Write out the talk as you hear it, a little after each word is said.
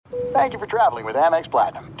Thank you for traveling with Amex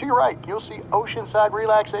Platinum. To your right, you'll see oceanside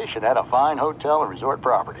relaxation at a fine hotel and resort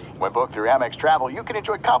property. When booked through Amex Travel, you can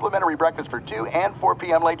enjoy complimentary breakfast for 2 and 4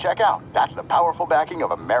 p.m. late checkout. That's the powerful backing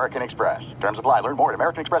of American Express. Terms apply. Learn more at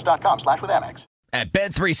americanexpress.com/withAmex. At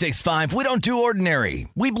Bet365, we don't do ordinary.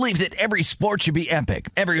 We believe that every sport should be epic.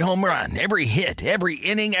 Every home run, every hit, every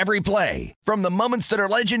inning, every play. From the moments that are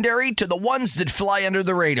legendary to the ones that fly under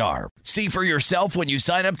the radar. See for yourself when you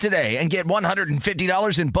sign up today and get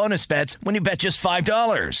 $150 in bonus bets when you bet just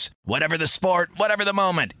 $5. Whatever the sport, whatever the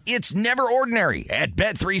moment, it's never ordinary at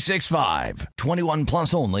Bet365. 21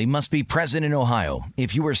 plus only. Must be present in Ohio.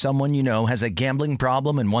 If you or someone you know has a gambling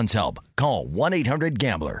problem and wants help, call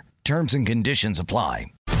 1-800-GAMBLER. Terms and conditions apply.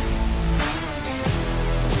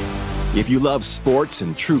 If you love sports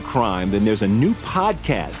and true crime, then there's a new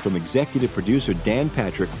podcast from executive producer Dan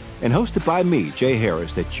Patrick and hosted by me, Jay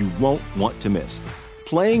Harris, that you won't want to miss.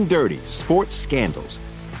 Playing Dirty: Sports Scandals.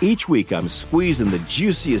 Each week, I'm squeezing the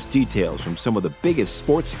juiciest details from some of the biggest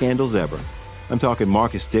sports scandals ever. I'm talking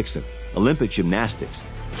Marcus Dixon, Olympic gymnastics,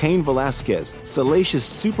 Cain Velasquez, salacious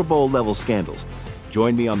Super Bowl-level scandals.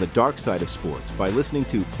 Join me on the dark side of sports by listening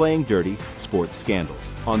to Playing Dirty: Sports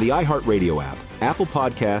Scandals on the iHeartRadio app, Apple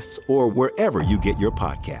Podcasts, or wherever you get your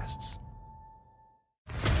podcasts.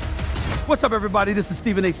 What's up, everybody? This is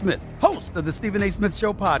Stephen A. Smith, host of the Stephen A. Smith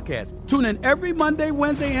Show podcast. Tune in every Monday,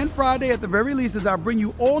 Wednesday, and Friday at the very least as I bring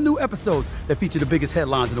you all new episodes that feature the biggest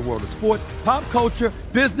headlines in the world of sports, pop culture,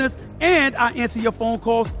 business, and I answer your phone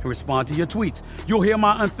calls and respond to your tweets. You'll hear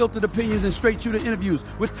my unfiltered opinions and straight-shooter interviews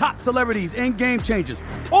with top celebrities and game changers.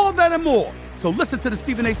 All that and more. So listen to the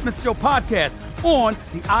Stephen A. Smith Show podcast on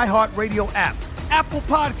the iHeartRadio app, Apple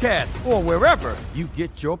Podcasts, or wherever you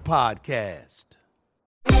get your podcast.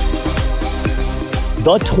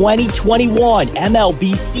 The 2021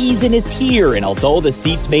 MLB season is here, and although the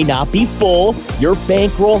seats may not be full, your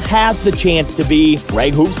bankroll has the chance to be.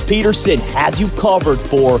 Greg Hoops Peterson has you covered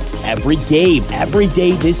for every game, every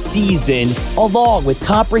day this season, along with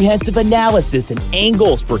comprehensive analysis and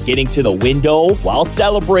angles for getting to the window while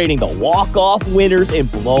celebrating the walk-off winners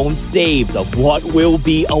and blown saves of what will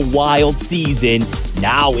be a wild season.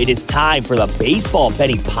 Now it is time for the Baseball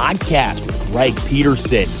Betting Podcast with Greg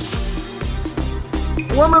Peterson.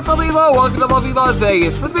 Wonderfully low. Welcome to lovely Las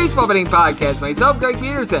Vegas for the Baseball Betting Podcast. Myself, Greg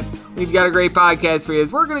Peterson. We've got a great podcast for you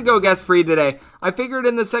as we're going to go guest free today. I figured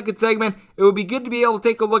in the second segment, it would be good to be able to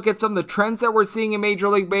take a look at some of the trends that we're seeing in Major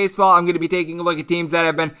League Baseball. I'm going to be taking a look at teams that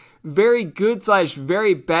have been very good /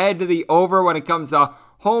 very bad to the over when it comes to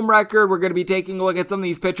home record. We're going to be taking a look at some of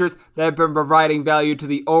these pitchers that have been providing value to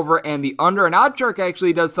the over and the under. And OddsShark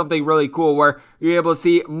actually does something really cool where you're able to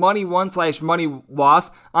see money won / money loss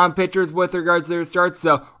on pitchers with regards to their starts.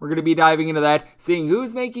 So we're going to be diving into that, seeing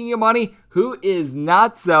who's making you money, who is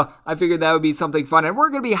not. So I figured that would be something fun. And we're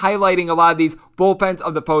going to be highlighting a lot of these bullpens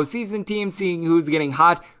of the postseason teams, seeing who's getting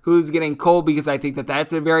hot, who's getting cold, because I think that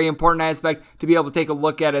that's a very important aspect to be able to take a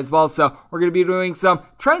look at as well. So we're going to be doing some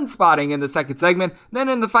trend spotting in the second segment. Then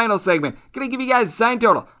in the final segment, going to give you guys a sign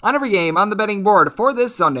total on every game on the betting board for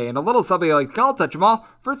this Sunday, and a little something like call, touch them all.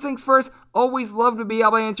 First things first, always love to be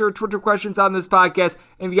able to answer your Twitter questions on this podcast,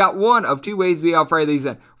 and you got one of two ways we all fire these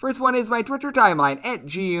in. First one is my Twitter timeline at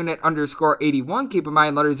gunit_81. Keep in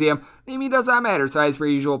mind, letters EM. The EM does not matter, so as per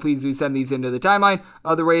usual, please do send these into the timeline.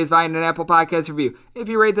 Other way is find an Apple Podcast review. If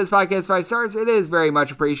you rate this podcast 5 stars, it is very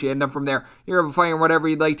much appreciated. And from there, you're able to find whatever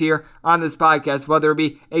you'd like to hear on this podcast, whether it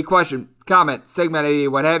be a question, comment, segment idea,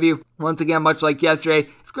 what have you. Once again, much like yesterday,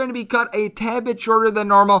 it's going to be cut a tad bit shorter than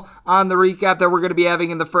normal on the recap that we're going to be having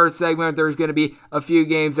in the first segment. There's going to be a few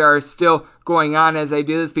games that are still going on as I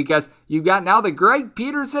do this because you've got now the Greg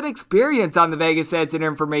Peterson experience on the Vegas Stats and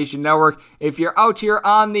Information Network. If you're out here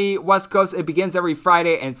on the West Coast, it begins every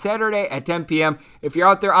Friday and Saturday at 10 p.m. If you're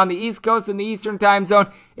out there on the East Coast in the Eastern Time Zone,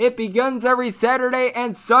 it begins every Saturday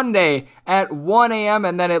and Sunday at 1 a.m.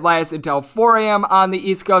 and then it lasts until 4 a.m. on the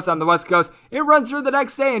East Coast. On the West Coast, it runs through the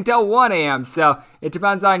next day until 1 a.m. So it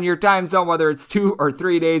depends on your time zone, whether it's 2 or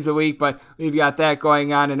 3 days a week, but we've got that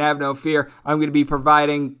going on, and have no fear, I'm going to be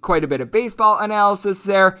providing quite a bit of baseball analysis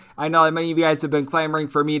there. I know that many of you guys have been clamoring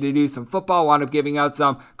for me to do some football. Wound up giving out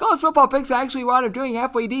some college football picks. I actually wound up doing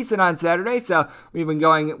halfway decent on Saturday, so we've been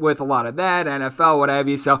going with a lot of that, NFL, what have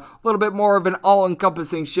you, so a little bit more of an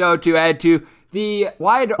all-encompassing show to add to the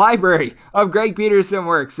wide library of Greg Peterson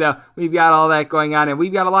work. So we've got all that going on, and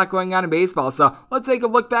we've got a lot going on in baseball. So let's take a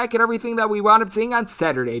look back at everything that we wound up seeing on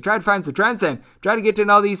Saturday. Try to find some trends and try to get to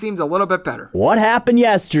know these teams a little bit better. What happened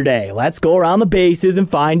yesterday? Let's go around the bases and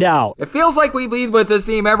find out. It feels like we lead with this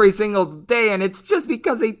team every single day, and it's just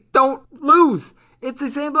because they don't lose. It's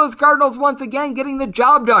the St. Louis Cardinals once again getting the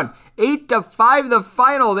job done. 8-5 the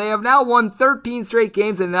final. They have now won 13 straight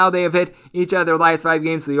games, and now they have hit each of their last 5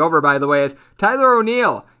 games to the over, by the way, as Tyler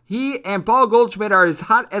O'Neill, he and Paul Goldschmidt are as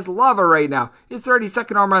hot as lava right now. His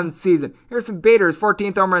 32nd home run of the season. Harrison Bader's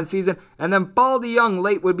 14th home run of the season. And then Paul DeYoung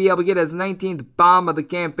late would be able to get his 19th bomb of the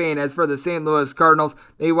campaign. As for the St. Louis Cardinals,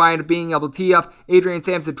 they wind up being able to tee up Adrian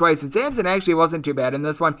Sampson twice. And Sampson actually wasn't too bad in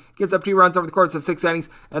this one. Gives up 2 runs over the course of 6 innings.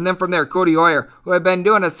 And then from there, Cody Hoyer, who had been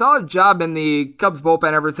doing a solid job in the Cubs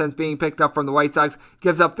bullpen ever since being picked up from the White Sox,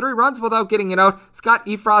 gives up 3 runs without getting it out. Scott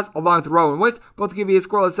Efros along with Rowan Wick both give you a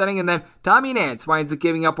scoreless inning. And then Tommy Nance winds up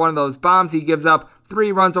giving up one of those bombs. He gives up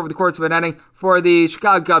 3 runs over the course of an inning for the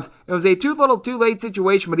Chicago Cubs. It was a too little too late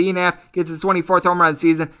situation, but Ian Happ gets his 24th home run of the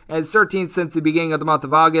season and his 13th since the beginning of the month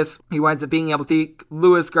of August. He winds up being able to take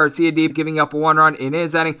Luis Garcia deep, giving up a 1 run in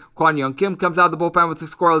his inning. Kwon Young Kim comes out of the bullpen with a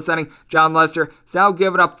scoreless inning. John Lester has now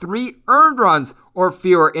given up 3 earned runs or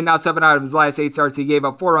fewer in now 7 out of his last 8 starts. He gave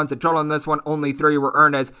up 4 runs in total in this one. Only 3 were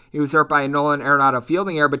earned as he was hurt by a Nolan Arenado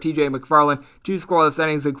fielding error, but TJ McFarland, 2 scoreless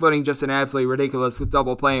innings, including just an absolutely ridiculous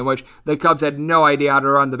double play in which the Cubs had no idea how to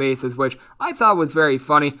run the bases, which I thought was very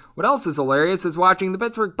funny. What else is hilarious is watching the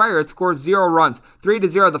Pittsburgh Pirates score 0 runs,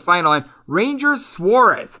 3-0 the final, and Rangers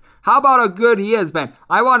Suarez. How about how good he has been?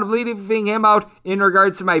 I wound up leaving him out in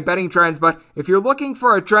regards to my betting trends, but if you're looking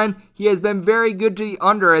for a trend, he has been very good to the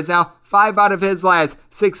under, as now 5 out of his last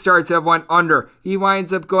 6 starts have went under. He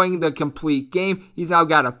winds up going the complete game. He's now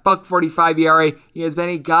got a .45 ERA. He has been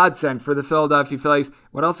a godsend for the Philadelphia Phillies.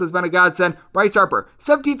 What else has been a godsend? Bryce Harper,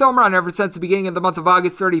 17th home run ever since the beginning of the month of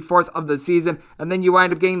August, 34th of the season. And then you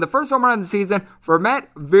wind up getting the first home run of the season for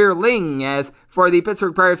Matt Vierling. As for the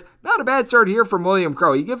Pittsburgh Pirates, not a bad start here from William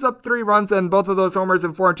Crowe. He gives up 3 runs and both of those homers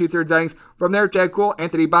in 4 2/3 innings. From there, Chad Kuhl,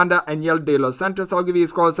 Anthony Banda, and Yel de los Santos. I'll give you a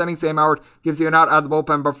scoreless inning. Sam Howard gives you an out of the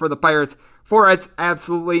bullpen, but for the Pirates, it's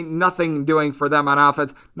absolutely nothing doing for them on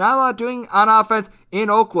offense. Not a lot doing on offense in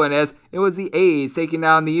Oakland, as it was the A's taking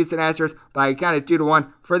down the Houston Astros by a count of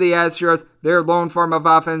 2-1. For the Astros, their lone form of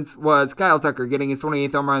offense was Kyle Tucker getting his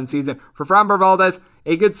 28th home run in the season. For Framber Valdez,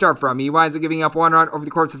 a good start for him. He winds up giving up 1 run over the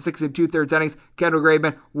course of 6 2/3 innings. Kendall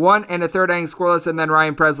Graveman, 1 1/3 inning scoreless, and then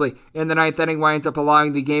Ryan Presley in the 9th inning winds up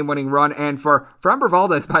allowing the game-winning run. And for Framber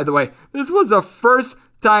Valdez, by the way, this was the first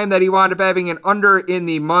time that he wound up having an under in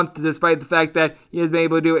the month, despite the fact that he has been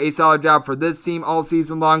able to do a solid job for this team all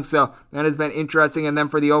season long. So that has been interesting. And then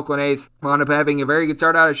for the Oakland A's, wound up having a very good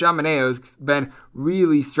start out of Chaminade, who's been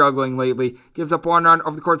really struggling lately. Gives up 1 run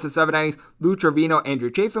over the course of 7 innings. Lou Trevino,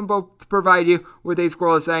 Andrew Chafin both provide you with a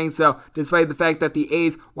scoreless inning. So despite the fact that the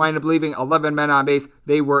A's wind up leaving 11 men on base,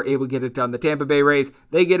 they were able to get it done. The Tampa Bay Rays,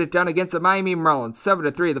 they get it done against the Miami Marlins.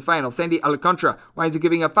 7-3 the final. Sandy Alcantara winds up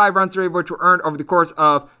giving up 5 runs, 3 of which were earned over the course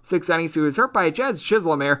of 6 innings. He was hurt by a Jazz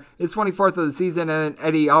Chisholm error, his 24th of the season, and then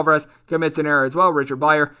Eddie Alvarez commits an error as well. Richard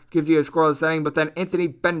Blyer gives you a scoreless inning, but then Anthony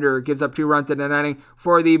Bender gives up 2 runs in an inning.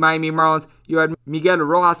 For the Miami Marlins, you had Miguel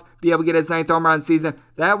Rojas be able to get his 9th home run of the season.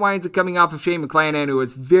 That winds up coming off of Shane McClanahan, who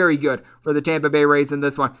was very good for the Tampa Bay Rays in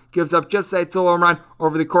this one. Gives up just that solo home run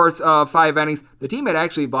over the course of 5 innings. The team had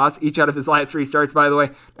actually lost each out of his last 3 starts, by the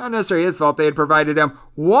way. Not necessarily his fault. They had provided him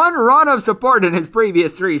 1 run of support in his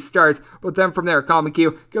previous 3 starts. But then from there, Colin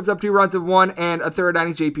McHugh gives up 2 runs in 1 1/3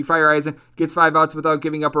 innings. JP Fireeisen gets 5 outs without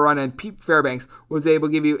giving up a run, and Pete Fairbanks was able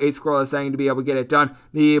to give you a scoreless inning to be able to get it done.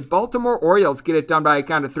 The Baltimore Orioles get it done by a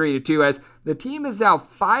count of 3-2, as the team is now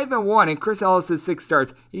 5-1 in Chris Ellis' 6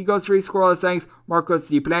 starts. He goes 3 scoreless innings. Marcos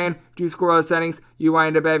DePlan, 2 scoreless innings. You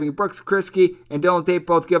wind up having Brooks Kriske and Dylan Tate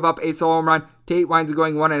both give up a solo home run. Tate winds up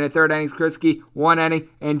going 1 1/3 innings. Kriske, 1 inning.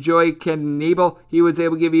 And Joey Knebel, he was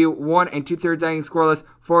able to give you 1 2/3 innings scoreless.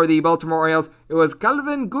 For the Baltimore Orioles, it was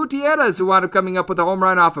Calvin Gutierrez who wound up coming up with a home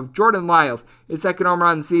run off of Jordan Lyles. His 2nd home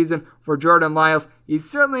run of the season for Jordan Lyles. He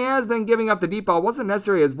certainly has been giving up the deep ball. Wasn't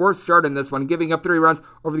necessarily his worst start in this one, giving up 3 runs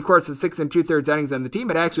over the course of 6 2/3 innings, and the team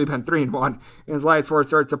had actually been 3-1 in his last 4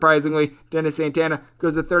 starts. Surprisingly, Dennis Santana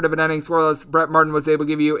goes a third of an inning scoreless. Brett Martin was able to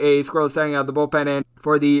give you a scoreless inning out of the bullpen, and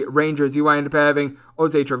for the Rangers, you wind up having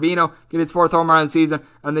Jose Trevino get his 4th home run of the season,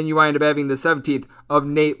 and then you wind up having the 17th of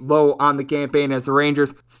Nate Lowe on the campaign, as the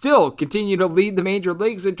Rangers still continue to lead the major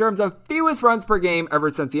leagues in terms of fewest runs per game ever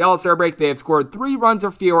since the All-Star break. They have scored 3 runs or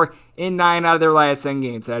fewer in 9 out of their last 10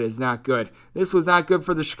 games. That is not good. This was not good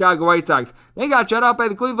for the Chicago White Sox. They got shut out by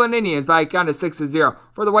the Cleveland Indians by a count of 6-0.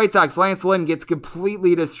 For the White Sox, Lance Lynn gets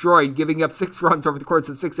completely destroyed, giving up 6 runs over the course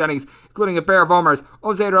of 6 innings, including a pair of homers.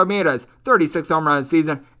 Jose Ramirez, 36th home run of the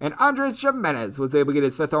season, and Andres Gimenez was able to get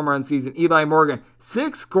his 5th home run of the season. Eli Morgan,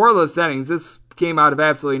 6 scoreless innings. This came out of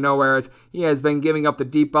absolutely nowhere, as he has been giving up the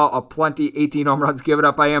deep ball aplenty. 18 home runs given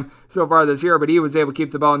up by him so far this year, but he was able to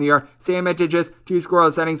keep the ball in the air. Sam Mentiges, 2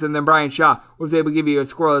 scoreless innings, and then Brian Shaw was able to give you a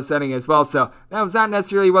scoreless inning as well. So that was not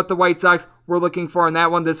necessarily what the White Sox were looking for in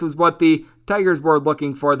that one. This was what the Tigers were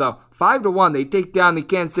looking for, though. 5-1, they take down the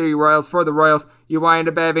Kansas City Royals. For the Royals, you wind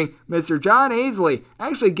up having Mr. John Aisley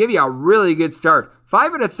actually give you a really good start.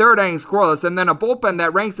 5 1/3 innings scoreless, and then a bullpen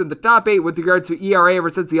that ranks in the top 8 with regards to ERA ever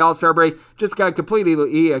since the All-Star break just got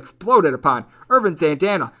completely exploded upon. Irvin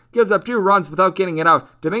Santana gives up 2 runs without getting it out.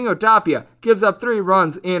 Domingo Tapia gives up 3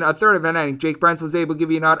 runs in a third of an inning. Jake Brentz was able to give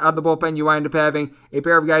you an out of the bullpen. You wind up having a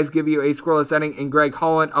pair of guys give you a scoreless inning in Greg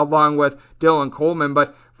Holland along with Dylan Coleman.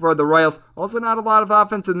 But for the Royals, also not a lot of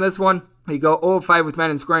offense in this one. You go 0-5 with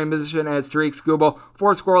men in scoring position as Tariq Skubal.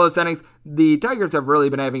 4 scoreless innings. The Tigers have really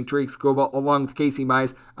been having Tariq Skubal along with Casey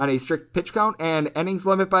Mize on a strict pitch count and innings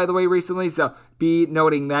limit, by the way, recently. So be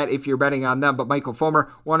noting that if you're betting on them. But Michael Fulmer,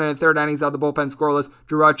 1 1/3 innings out of the bullpen scoreless.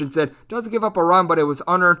 Drew Hutchinson doesn't give up a run, but it was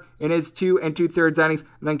unearned in his 2 2/3 innings.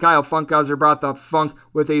 And then Kyle Funkhauser brought the funk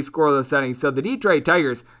with a scoreless inning. So the Detroit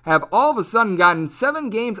Tigers have all of a sudden gotten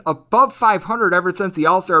 7 games above 500 ever since the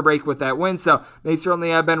All-Star break with that win. So they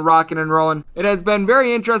certainly have been rocking and rolling. It has been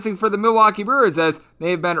very interesting for the Milwaukee Brewers as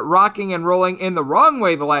they've been rocking and rolling in the wrong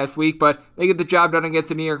way the last week, but they get the job done against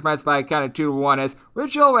the New York Mets by a count of 2-1 as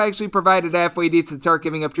Rich Hill actually provided a halfway decent start,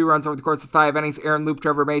 giving up 2 runs over the course of 5 innings. Aaron Loop,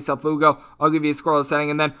 Trevor May, Seth Lugo, I'll give you a scoreless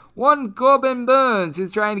inning, and then one Corbin Burns,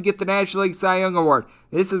 who's trying to get the National League Cy Young Award.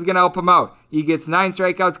 This is going to help him out. He gets 9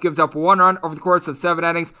 strikeouts, gives up 1 run over the course of 7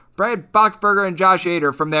 innings. Brad Boxberger and Josh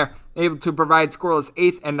Hader from there able to provide scoreless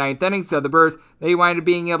 8th and 9th innings. So the Brewers, they wind up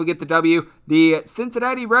being able to get the W. The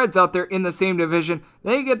Cincinnati Reds out there in the same division,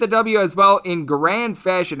 they get the W as well in grand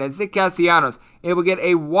fashion as Nick Castellanos able to get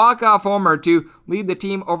a walk-off homer to lead the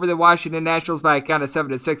team over the Washington Nationals by a count of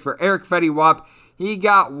 7-6 for Eric Fetty Wap. He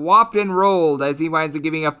got whopped and rolled as he winds up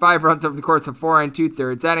giving up 5 runs over the course of 4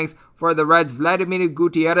 2/3 innings. For the Reds, Vladimir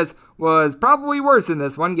Gutierrez was probably worse in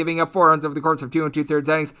this one, giving up 4 runs over the course of 2 2/3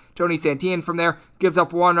 innings. Tony Santillan from there gives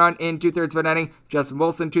up 1 run in 2/3 of an inning. Justin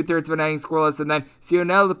Wilson, 2/3 of an inning scoreless. And then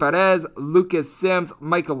Cionel Perez, Lucas Sims,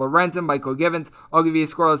 Michael Lorenzen, Michael Givens, I'll give you a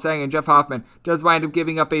scoreless inning. And Jeff Hoffman does wind up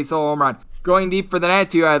giving up a solo home run. Going deep for the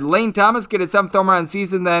Nats, you had Lane Thomas get his 7th home run of the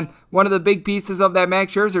season. Then one of the big pieces of that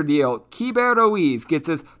Max Scherzer deal, Keibert Ruiz, gets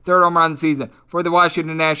his 3rd home run of the season. For the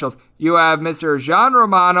Washington Nationals, you have Mr. Jean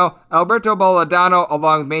Romano, Alberto Boladano,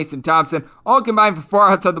 along with Mason Thompson, all combined for 4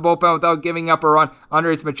 outs of the bullpen without giving up a run.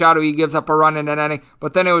 Andres Machado, he gives up a run in an inning.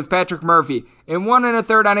 But then it was Patrick Murphy in 1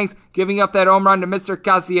 1/3 innings, giving up that home run to Mr.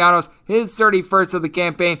 Castellanos. His 31st of the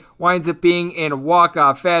campaign winds up being in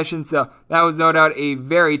walk-off fashion. So that was no doubt a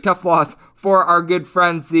very tough loss for our good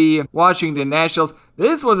friends, the Washington Nationals.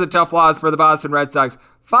 This was a tough loss for the Boston Red Sox.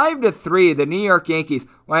 5-3, the New York Yankees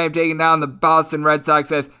wind up taking down the Boston Red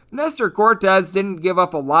Sox as Nestor Cortez didn't give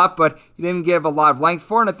up a lot, but he didn't give a lot of length.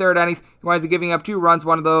 4 1/3 innings, he winds up giving up 2 runs.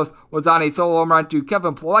 One of those was on a solo home run to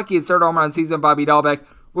Kevin Plawecki, his 3rd home run of the season. Bobby Dahlbeck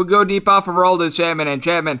will go deep off of Aroldis Chapman, and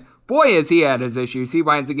Chapman, boy, has he had his issues. He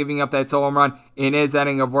winds up giving up that solo home run in his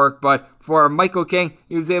inning of work. But for Michael King,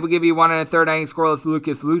 he was able to give you 1 1/3 inning scoreless.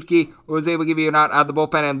 Lucas Luetke was able to give you an out of the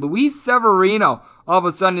bullpen. And Luis Severino, all of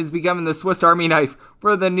a sudden, is becoming the Swiss Army knife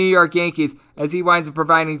for the New York Yankees as he winds up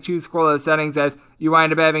providing 2 scoreless innings as you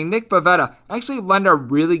wind up having Nick Pivetta actually lend a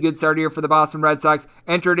really good start here for the Boston Red Sox.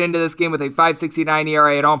 Entered into this game with a 5.69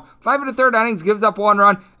 ERA at home. 5 1/3 innings, gives up 1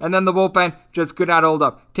 run, and then the bullpen just could not hold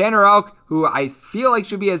up. Tanner Houck, who I feel like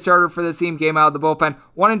should be a starter for this team, came out of the bullpen.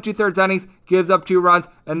 1 2/3 innings, gives up 2 runs,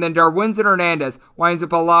 and then Darwinzon Hernandez winds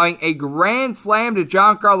up allowing a grand slam to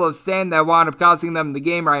Giancarlo Stanton that wound up costing them the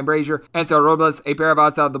game. Ryan Brazier and so Robles, a pair of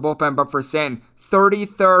outs out of the bullpen, but for Stanton,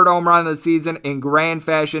 33rd home run of the season in grand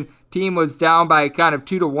fashion. Team was down by a count of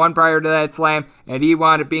 2-1 prior to that slam, and he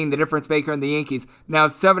wound up being the difference maker in the Yankees. Now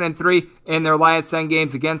 7-3 in their last 10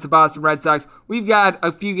 games against the Boston Red Sox. We've got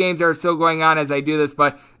a few games that are still going on as I do this,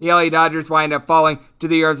 but the LA Dodgers wind up falling to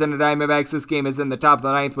the Arizona Diamondbacks. This game is in the top of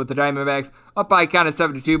the 9th with the Diamondbacks up by a count of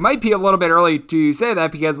 7-2. Might be a little bit early to say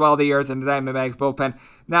that because, well, the Arizona Diamondbacks bullpen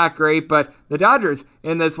not great, but the Dodgers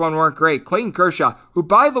in this one weren't great. Clayton Kershaw, who,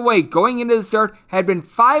 by the way, going into the start, had been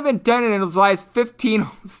 5-10 in his last 15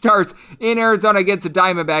 starts in Arizona against the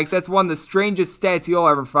Diamondbacks. That's one of the strangest stats you'll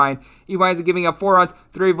ever find. He winds up giving up 4 runs,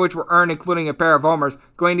 3 of which were earned, including a pair of homers.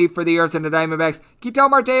 Going deep for the Arizona Diamondbacks, Ketel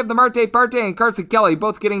Marte of the Marte Parte and Carson Kelly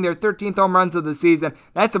both getting their 13th home runs of the season.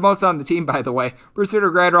 That's the most on the team, by the way.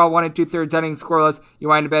 Pursuiter Gradwell, 1 2/3 innings scoreless. You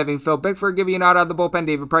wind up having Phil Bickford give you an out of the bullpen.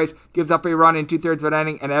 David Price gives up a run in 2/3 of an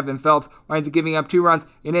inning, and Evan Phelps winds up giving up 2 runs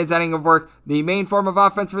in his inning of work. The main form of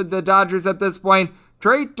offense for the Dodgers at this point,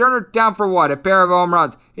 Trey Turner down for what? A pair of home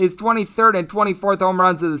runs. His 23rd and 24th home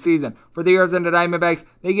runs of the season. For the Arizona Diamondbacks,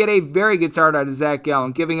 they get a very good start out of Zach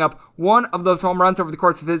Gallen, giving up one of those home runs over the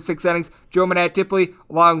course of his 6 innings. Joe Tipley,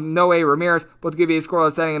 along with Noe Ramirez, both give you a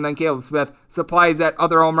scoreless inning, and then Caleb Smith supplies that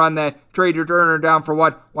other home run that Trey Turner down for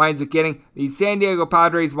what winds up getting. The San Diego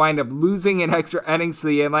Padres wind up losing in extra innings to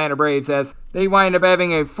the Atlanta Braves as they wind up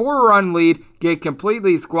having a 4-run lead get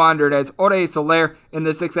completely squandered as Ode Soler in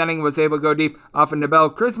the 6th inning was able to go deep off of Nabel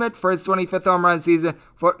Christmas for his 25th home run season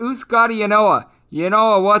for Euskadi Yanoa. You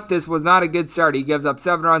know what? This was not a good start. He gives up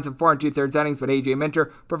 7 runs in 4 2/3 innings, but A.J.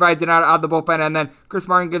 Minter provides an out of the bullpen, and then Chris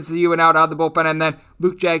Martin gives you an out of the bullpen, and then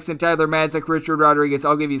Luke Jackson, Tyler Madzik, Richard Rodriguez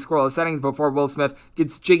all give you scoreless innings before Will Smith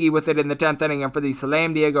gets jiggy with it in the 10th inning. And for the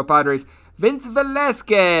San Diego Padres, Vince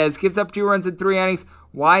Velasquez gives up 2 runs in 3 innings.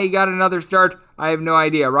 Why he got another start, I have no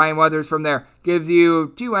idea. Ryan Weathers from there gives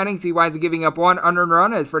you 2 innings. He winds up giving up 1 unearned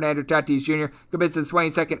run as Fernando Tatis Jr. commits his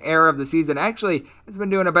 22nd error of the season. Actually, he's been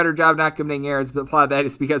doing a better job not committing errors, but a lot of that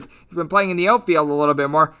is because he's been playing in the outfield a little bit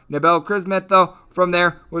more. Nabel Christmas, though, from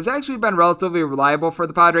there, was actually been relatively reliable for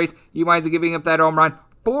the Padres. He winds up giving up that home run.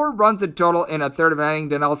 4 runs in total in a third of an inning.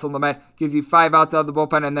 Dinelson Lamet gives you 5 outs out of the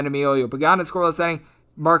bullpen, and then Emilio Pagano scoreless inning.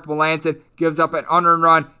 Mark Melanson gives up an unearned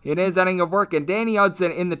run in his inning of work, and Danny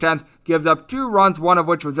Hudson in the 10th gives up 2 runs, one of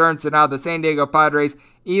which was earned. So now the San Diego Padres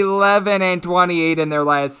 11-28 in their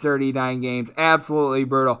last 39 games. Absolutely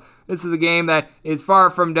brutal. This is a game that is far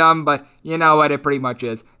from dumb, but you know what, it pretty much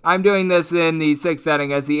is. I'm doing this in the 6th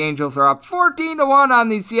inning as the Angels are up 14-1 on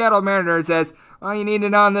the Seattle Mariners, as all you need to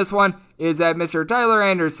know on this one is that Mr. Tyler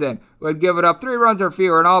Anderson would give it up 3 runs or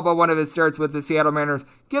fewer in all but one of his starts with the Seattle Mariners.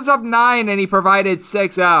 Gives up 9, and he provided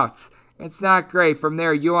 6 outs. It's not great. From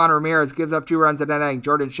there, Yohan Ramirez gives up 2 runs in an inning.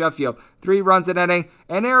 Jordan Sheffield, 3 runs in an inning.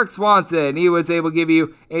 And Eric Swanson, he was able to give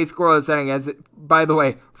you a scoreless inning. As, by the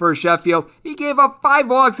way, for Sheffield, he gave up 5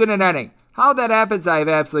 walks in an inning. How that happens, I have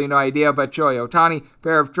absolutely no idea, but Shohei Ohtani,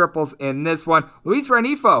 pair of triples in this one. Luis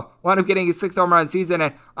Renifo wound up getting his 6th home run season,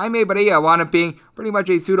 and Jaime Barria wound up being pretty much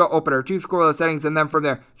a pseudo-opener. 2 scoreless innings, and then from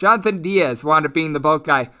there, Jonathan Diaz wound up being the bulk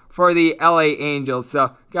guy for the LA Angels.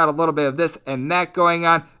 So, got a little bit of this and that going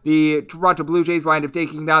on. The Toronto Blue Jays wind up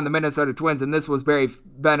taking down the Minnesota Twins, and this was very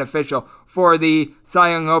beneficial for the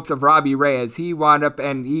Cy Young hopes of Robbie Reyes. He wound up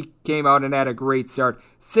and he came out and had a great start.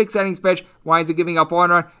 6 innings pitch, winds up giving up 1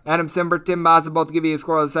 run. Adam Simber, Tim Mazza both give you a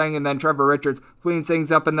scoreless inning, and then Trevor Richards cleans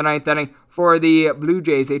things up in the 9th inning for the Blue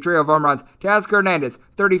Jays. A trio of home runs. Teoscar Hernandez,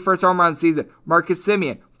 31st home run season. Marcus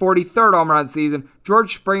Semien, 43rd home run season.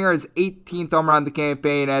 George Springer, his 18th home run of the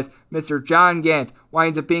campaign, as Mr. John Gant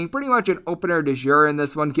winds up being pretty much an opener de jour in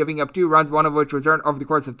this one, giving up 2 runs, one of which was earned over the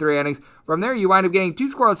course of 3 innings. From there, you wind up getting 2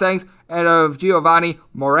 scoreless innings out of Giovanni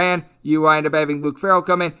Moran. You wind up having Luke Farrell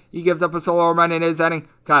come in. He gives up a solo home run in his inning.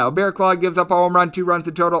 Kyle Bearclaw gives up a home run, 2 runs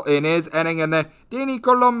in total in his inning. And then Danny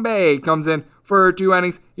Colombe comes in for 2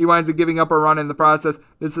 innings. He winds up giving up a run in the process.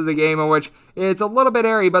 This is a game in which it's a little bit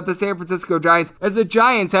airy, but the San Francisco Giants, as the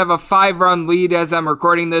Giants have a 5-run lead as I'm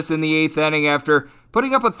recording this in the 8th inning after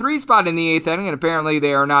putting up a 3 spot in the 8th inning, and apparently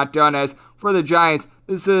they are not done. As for the Giants,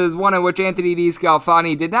 this is one in which Anthony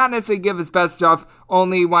DeScalfani did not necessarily give his best stuff,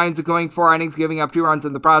 only winds up going 4 innings, giving up 2 runs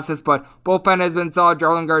in the process, but bullpen has been solid.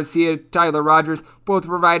 Jarlin Garcia, Tyler Rogers both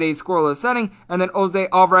provide a scoreless inning, and then Jose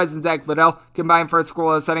Alvarez and Zach Liddell combine for a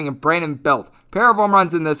scoreless inning, and Brandon Belt, pair of home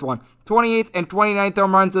runs in this one. 28th and 29th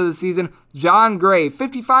home runs of the season. John Gray,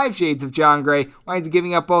 55 shades of John Gray, winds up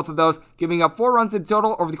giving up both of those, giving up 4 runs in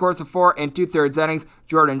total over the course of 4 2/3 innings.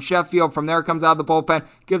 Jordan Sheffield from there comes out of the bullpen,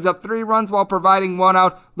 gives up 3 runs while providing 1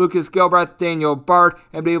 out. Lucas Gilbreth, Daniel Bard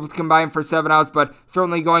have been able to combine for 7 outs, but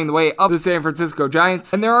certainly going the way of the San Francisco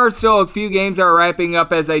Giants. And there are still a few games that are wrapping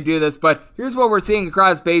up as I do this, but here's what we're seeing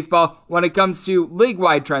across baseball when it comes to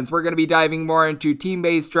league-wide trends. We're going to be diving more into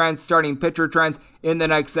team-based trends, starting pitcher trends in the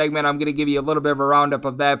next segment. I'm going to give you a little bit of a roundup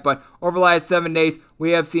of that, but over the last 7 days,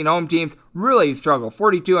 we have seen home teams really struggle.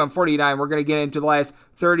 42 and 49. We're going to get into the last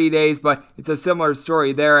 30 days, but it's a similar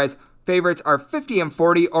story there as favorites are 50 and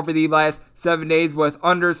 40 over the last 7 days, with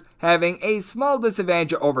unders having a small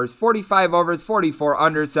disadvantage of overs. 45 overs, 44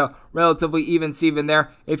 unders, so relatively even Steven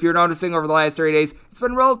there. If you're noticing over the last 3 days, it's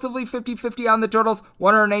been relatively 50-50 on the totals.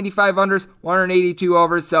 185 unders, 182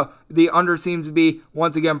 overs, so the under seems to be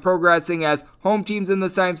once again progressing as home teams in the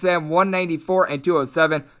same span 194 and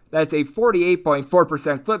 207. That's a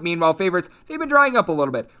 48.4% clip. Meanwhile, favorites, they've been drying up a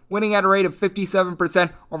little bit, winning at a rate of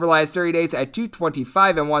 57% over the last 30 days at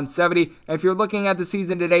 225 and 170. And if you're looking at the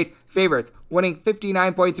season to date, favorites winning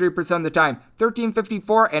 59.3% of the time,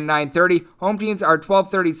 1354 and 930. Home teams are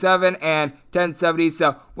 1237 and 1070,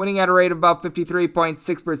 so winning at a rate of about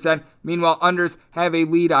 53.6%. Meanwhile, unders have a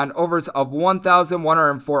lead on overs of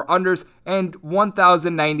 1,104 unders and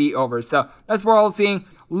 1,090 overs. So that's what we're all seeing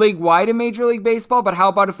league-wide in Major League Baseball, but how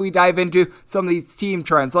about if we dive into some of these team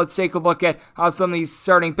trends? Let's take a look at how some of these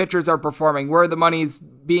starting pitchers are performing, where the money's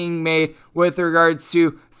being made with regards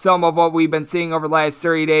to some of what we've been seeing over the last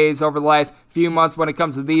 30 days, over the last few months when it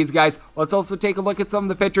comes to these guys. Let's also take a look at some of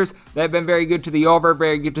the pitchers that have been very good to the over,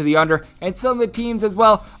 very good to the under, and some of the teams as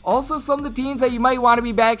well. Also some of the teams that you might want to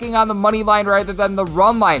be backing on the money line rather than the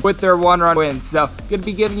run line with their one-run wins. So, going to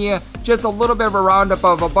be giving you just a little bit of a roundup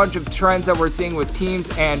of a bunch of trends that we're seeing with teams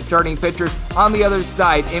and starting pitchers on the other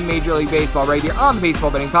side in Major League Baseball right here on the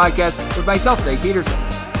Baseball Betting Podcast with myself, Greg Peterson.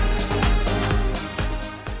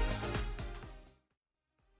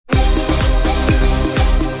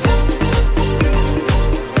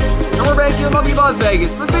 Lovely Las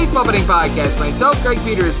Vegas for the Baseball Betting Podcast. Myself, Greg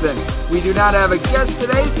Peterson. We do not have a guest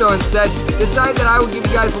today, so instead decided that I would give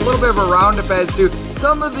you guys a little bit of a roundup as to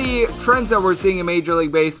some of the trends that we're seeing in Major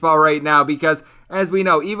League Baseball right now, because as we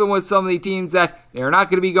know, even with some of the teams that they're not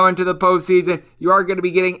going to be going to the postseason, you are going to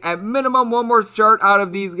be getting at minimum one more start out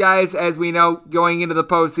of these guys, as we know, going into the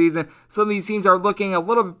postseason. Some of these teams are looking a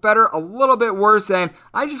little bit better, a little bit worse, and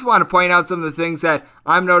I just want to point out some of the things that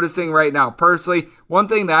I'm noticing right now. Personally, one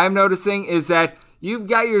thing that I'm noticing is that you've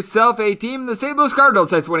got yourself a team, the St. Louis Cardinals,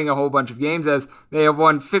 that's winning a whole bunch of games, as they have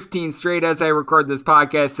won 15 straight as I record this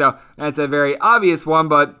podcast, so that's a very obvious one,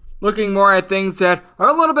 but looking more at things that are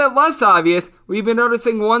a little bit less obvious, we've been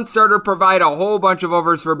noticing one starter provide a whole bunch of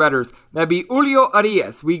overs for bettors. That'd be Julio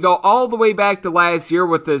Arias. We go all the way back to last year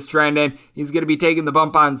with this trend, and he's going to be taking the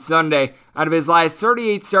bump on Sunday. Out of his last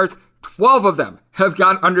 38 starts, 12 of them have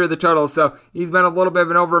gone under the total, so he's been a little bit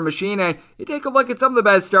of an over machine, and you take a look at some of the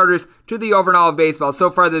best starters to the over and all of baseball.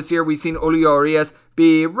 So far this year, we've seen Julio Arias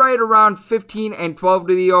be right around 15 and 12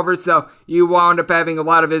 to the over, so you wound up having a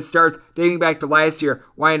lot of his starts dating back to last year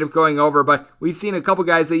wind up going over, but we've seen a couple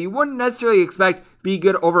guys that you wouldn't necessarily expect be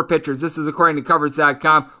good over pitchers. This is according to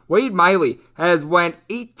Covers.com. Wade Miley has went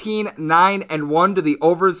 18, 9, and 1 to the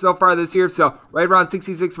overs so far this year, so right around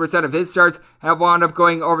 66% of his starts have wound up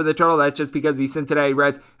going over the total. That's just because the Cincinnati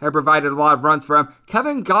Reds have provided a lot of runs for him.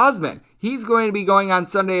 Kevin Gausman, he's going to be going on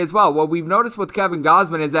Sunday as well. What we've noticed with Kevin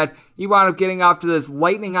Gausman is that he wound up getting off to this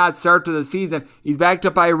lightning hot start to the season. He's backed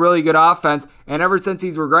up by a really good offense, and ever since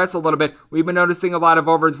he's regressed a little bit, we've been noticing a lot of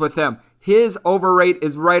overs with him. His over rate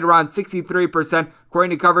is right around 63%.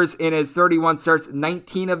 According to Covers, in his 31 starts,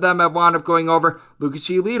 19 of them have wound up going over. Lucas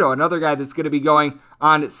Giolito, another guy that's going to be going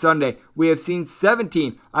on Sunday. We have seen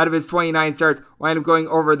 17 out of his 29 starts wind up going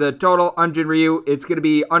over the total. Unjin Ryu, it's going to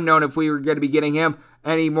be unknown if we were going to be getting him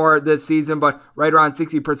anymore this season, but right around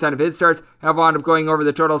 60% of his starts have wound up going over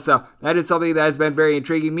the total, so that is something that has been very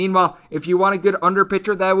intriguing. Meanwhile, if you want a good under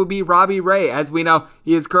pitcher, that would be Robbie Ray. As we know,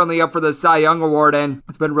 he is currently up for the Cy Young Award, and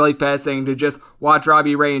it's been really fascinating to just watch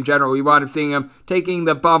Robbie Ray in general. We wound up seeing him taking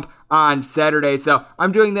the bump on Saturday, so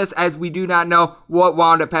I'm doing this as we do not know what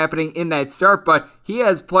wound up happening in that start, but he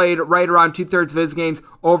has played right around 2/3 of his games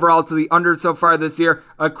overall to the under so far this year.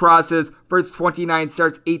 Across his first 29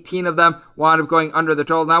 starts, 18 of them wound up going under the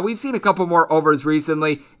total. Now, we've seen a couple more overs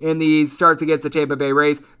recently in the starts against the Tampa Bay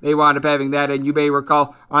Rays. They wound up having that, and you may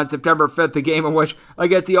recall on September 5th, the game in which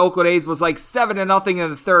against the Oakland A's was like 7-0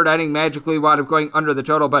 in the third inning, magically wound up going under the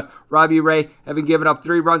total, but Robbie Ray, having given up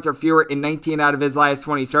 3 runs or fewer in 19 out of his last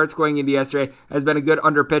 20 starts going into yesterday, has been a good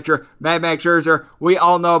under pitcher. Max Scherzer, we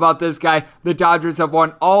all know about this guy. The Dodgers have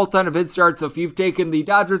won all 10 of his starts, so if you've taken the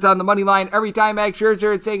Dodgers on the money line every time Max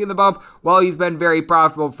Scherzer has taken the bump, well, he's been very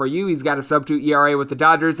profitable for you. He's got a sub-2 ERA with the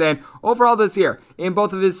Dodgers, and overall this year, in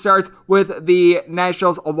both of his starts with the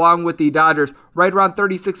Nationals along with the Dodgers, right around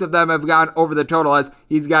 36 of them have gone over the total, as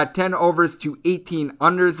he's got 10 overs to 18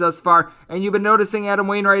 unders thus far. And you've been noticing Adam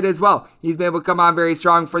Wainwright as well. He's been able to come on very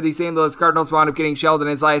strong for the St. Louis Cardinals, wound up getting shelled in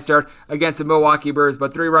his last start against the Milwaukee Brewers,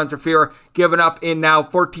 but 3 runs or fewer given up in now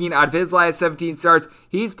 14 out of his last 17 starts,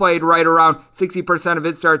 he's played right around 60% of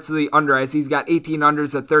his starts to the under, as he's got 18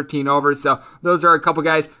 unders at 13 overs. So those are a couple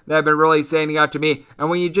guys that have been really standing out to me. And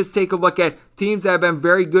when you just take a look at teams that have been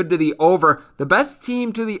very good to the over, the best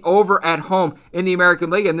team to the over at home in the American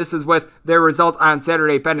League, and this is with their result on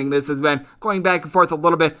Saturday pending. This has been going back and forth a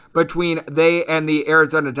little bit between they and the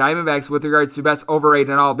Arizona Diamondbacks with regards to best over rate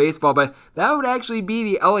in all baseball, but that would actually be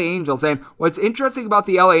the LA Angels. And what's interesting about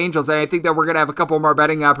the LA Angels, and I think that we're going to have a couple more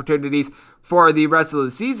betting opportunities for the rest of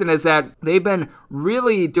the season, is that they've been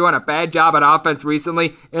really doing a bad job on offense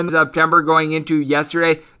recently. In September going into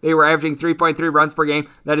yesterday, they were averaging 3.3 runs per game.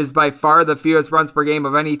 That is by far the fewest runs per game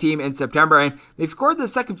of any team in September, and they've scored the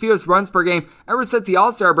second fewest runs per game ever since the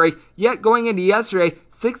All-Star break. Yet going into yesterday,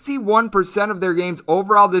 61% of their games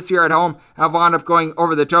overall this year at home have wound up going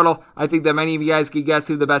over the total. I think that many of you guys could guess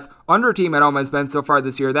who the best under team at home has been so far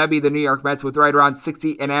this year. That'd be the New York Mets, with right around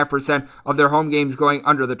 60.5% of their home games going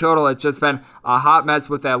under the total. It's just been a hot mess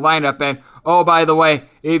with that lineup. And oh, by the way,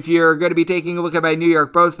 if you're going to be taking a look at my New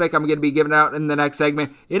York Bros pick, I'm going to be giving out in the next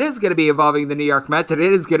segment, it is going to be involving the New York Mets, and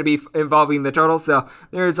it is going to be involving the total, so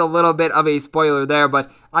there's a little bit of a spoiler there,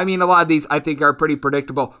 but I mean, a lot of these I think are pretty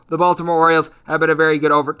predictable. The Baltimore Orioles have been a very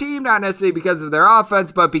good over team, not necessarily because of their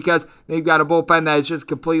offense, but because they've got a bullpen that has just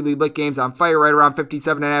completely lit games on fire. Right around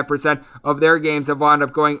 57.5% of their games have wound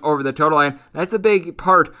up going over the total, and that's a big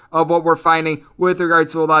part of what we're finding with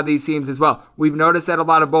regards to a lot of these teams as well. We've noticed that a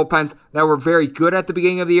lot of bullpens that were very good at the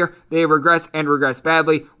beginning of the year, they have regressed and regressed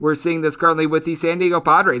badly. We're seeing this currently with the San Diego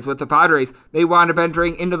Padres. With the Padres, they wound up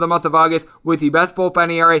entering into the month of August with the best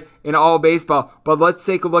bullpen ERA in all baseball. But let's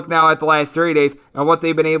take a look now at the last 30 days and what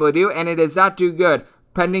they've been able to do, and it is not too good.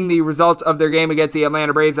 Pending the results of their game against the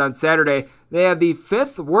Atlanta Braves on Saturday, they have the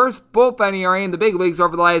 5th worst bullpen ERA in the big leagues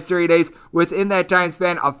over the last 30 days, within that time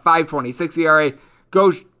span of 5.26 ERA.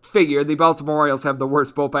 Go figure, the Baltimore Orioles have the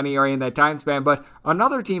worst bullpen ERA in that time span, but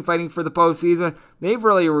another team fighting for the postseason, they've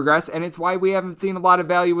really regressed, and it's why we haven't seen a lot of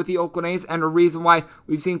value with the Oakland A's, and a reason why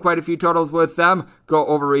we've seen quite a few totals with them go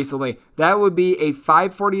over recently. That would be a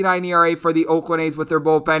 5.49 ERA for the Oakland A's with their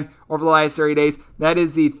bullpen over the last 30 days. That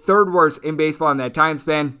is the 3rd worst in baseball in that time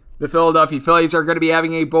span. The Philadelphia Phillies are going to be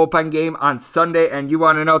having a bullpen game on Sunday, and you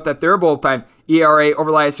want to note that their bullpen ERA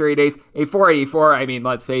over the last 30 days, a 4.84. I mean,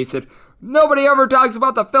 let's face it, nobody ever talks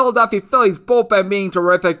about the Philadelphia Phillies bullpen being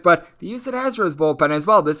terrific, but the Houston Astros bullpen as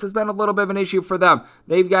well. This has been a little bit of an issue for them.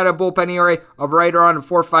 They've got a bullpen ERA of right around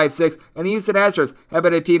 4.56, and the Houston Astros have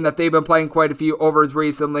been a team that they've been playing quite a few overs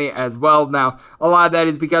recently as well. Now, a lot of that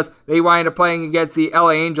is because they wind up playing against the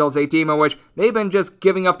LA Angels, a team in which they've been just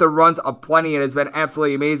giving up the runs aplenty. It has been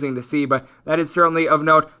absolutely amazing to see, but that is certainly of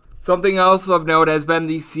note. Something else of note has been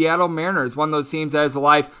the Seattle Mariners, one of those teams that is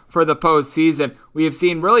alive for the postseason. We have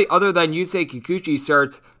seen, really, other than Yusei Kikuchi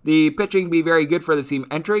starts, the pitching be very good for the team.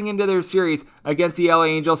 Entering into their series against the LA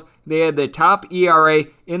Angels, they had the top ERA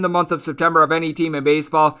in the month of September of any team in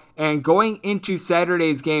baseball, and going into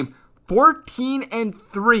Saturday's game,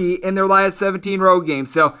 14-3 in their last 17 road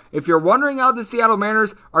games. So if you're wondering how the Seattle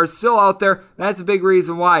Mariners are still out there, that's a big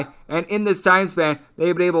reason why. And in this time span,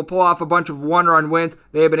 they've been able to pull off a bunch of one-run wins.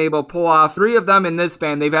 They have been able to pull off 3 of them in this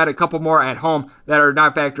span. They've had a couple more at home that are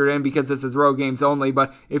not factored in because this is road games only.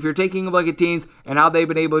 But if you're taking a look at teams and how they've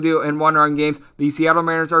been able to do in one-run games, the Seattle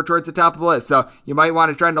Mariners are towards the top of the list. So you might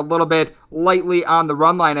want to trend a little bit lightly on the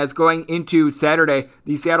run line, as going into Saturday,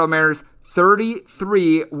 the Seattle Mariners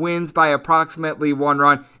 33 wins by approximately 1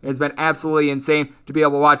 run. It has been absolutely insane to be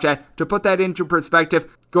able to watch that. To put that into perspective,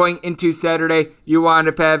 going into Saturday, you wind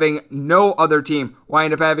up having no other team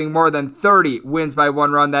wind up having more than 30 wins by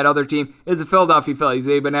 1 run. That other team is the Philadelphia Phillies.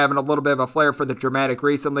 They've been having a little bit of a flair for the dramatic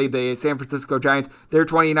recently. The San Francisco Giants, they're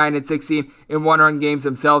 29-16 in 1-run games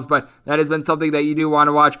themselves, but that has been something that you do want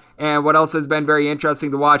to watch. And what else has been very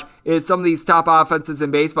interesting to watch is some of these top offenses in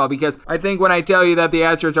baseball, because I think when I tell you that the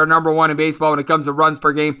Astros are number 1 in baseball when it comes to runs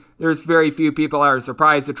per game, there's very few people that are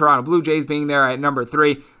surprised. The Toronto Blue Jays being there at number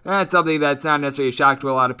 3, that's something that's not necessarily a shock to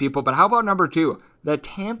a lot of people. But how about number 2? The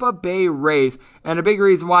Tampa Bay Rays, and a big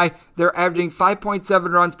reason why they're averaging 5.7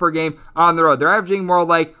 runs per game on the road. They're averaging more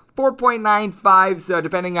like 4.95, so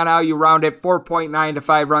depending on how you round it, 4.9 to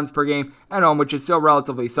 5 runs per game at home, which is still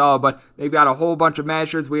relatively solid, but they've got a whole bunch of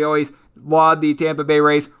mashers. We always laud the Tampa Bay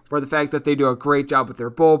Rays for the fact that they do a great job with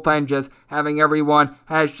their bullpen, just having everyone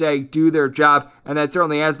 #do their job, and that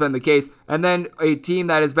certainly has been the case. And then a team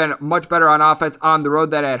that has been much better on offense on the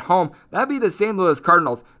road than at home, that'd be the St. Louis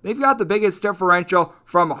Cardinals. They've got the biggest differential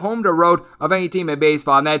from home to road of any team in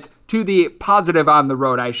baseball, and that's to the positive on the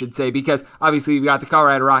road, I should say, because obviously you've got the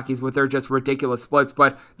Colorado Rockies with their just ridiculous splits,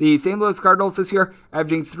 but the St. Louis Cardinals this year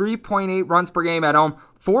averaging 3.8 runs per game at home,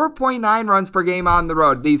 4.9 runs per game on the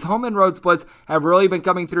road. These home and road splits have really been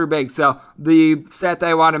coming through big. So the stat that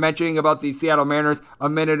I wanted mentioning about the Seattle Mariners a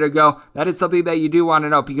minute ago, that is something that you do want to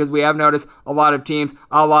know, because we have noticed a lot of teams,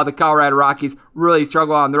 a lot of the Colorado Rockies, really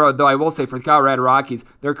struggle on the road. Though I will say for the Colorado Rockies,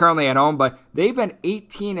 they're currently at home, but they've been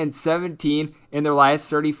 18-17 in their last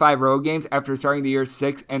 35 road games after starting the year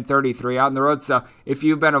 6-33 on the road. So if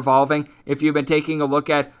you've been evolving, if you've been taking a look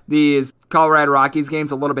at these Colorado Rockies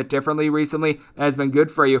games a little bit differently recently, that has been good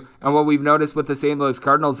for you. And what we've noticed with the St. Louis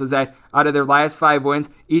Cardinals is that out of their last 5 wins,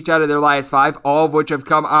 each out of their last 5, all of which have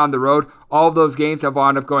come on the road, all of those games have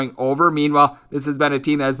wound up going over. Meanwhile, this has been a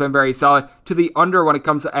team that has been very solid to the under when it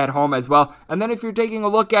comes to at home as well. And then if you're taking a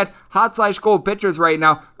look at hot/cold pitchers right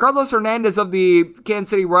now, Carlos Hernandez of the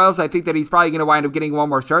Kansas City Royals, I think that he's probably going to wind up getting one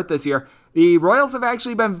more start this year. The Royals have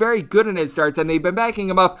actually been very good in his starts, and they've been backing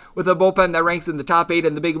him up with a bullpen that ranks in the top 8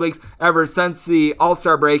 in the big leagues ever since the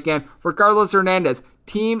All-Star break. And for Carlos Hernandez,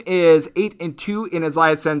 team is 8-2 in his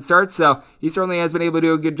last 10 starts, so he certainly has been able to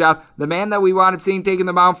do a good job. The man that we wound up seeing taking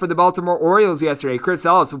the mound for the Baltimore Orioles yesterday, Chris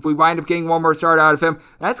Ellis, if we wind up getting one more start out of him,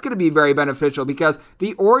 that's going to be very beneficial, because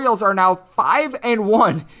the Orioles are now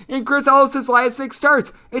 5-1 in Chris Ellis' last 6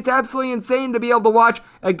 starts. It's absolutely insane to be able to watch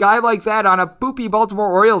a guy like that on a poopy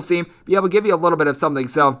Baltimore Orioles team be able to give you a little bit of something.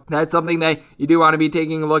 So that's something that you do want to be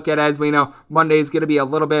taking a look at. As we know, Monday is going to be a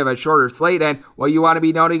little bit of a shorter slate, and what you want to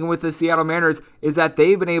be noting with the Seattle Mariners is that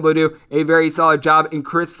they've been able to do a very solid job in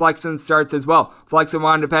Chris Flexen's starts as well. Flexen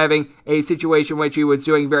wound up having a situation which he was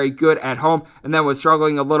doing very good at home and then was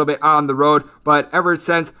struggling a little bit on the road, but ever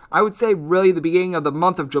since, I would say really the beginning of the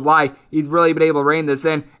month of July, he's really been able to rein this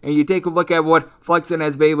in, and you take a look at what Flexen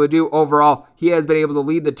has been able to do overall. He has been able to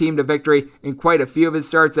lead the team to victory in quite a few of his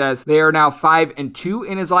starts, as they are now 5-2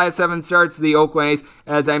 in his last 7 starts. The Oakland A's,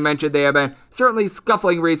 as I mentioned, they have been certainly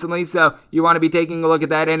scuffling recently, so you want to be taking a look at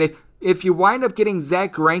that. And if you wind up getting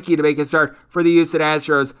Zach Greinke to make a start for the Houston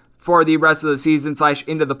Astros for the rest of the season /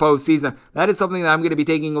 into the postseason, that is something that I'm going to be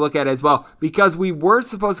taking a look at as well, because we were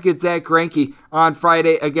supposed to get Zach Greinke on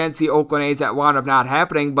Friday against the Oakland A's. That wound up not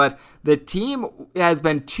happening, but the team has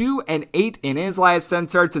been 2-8 in his last 10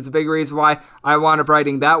 starts. It's a big reason why I wound up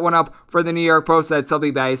writing that one up for the New York Post. That's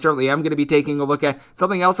something that I certainly am going to be taking a look at.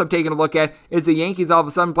 Something else I'm taking a look at is the Yankees all of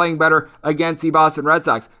a sudden playing better against the Boston Red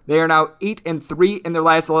Sox. They are now 8-3 in their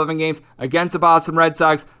last 11 games against the Boston Red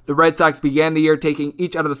Sox. The Red Sox began the year taking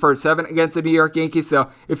each out of the first 7 against the New York Yankees. So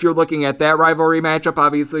if you're looking at that rivalry matchup,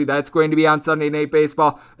 obviously that's going to be on Sunday Night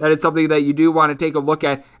Baseball. That is something that you do want to take a look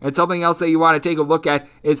at. And something else that you want to take a look at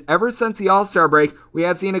is ever since the All-Star break, we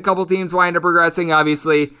have seen a couple teams wind up progressing.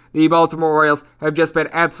 Obviously, the Baltimore Orioles have just been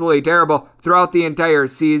absolutely terrible throughout the entire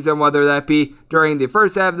season, whether that be during the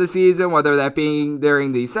first half of the season, whether that be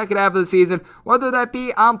during the second half of the season, whether that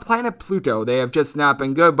be on planet Pluto. They have just not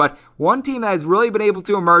been good. But one team that has really been able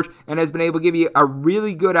to emerge and has been able to give you a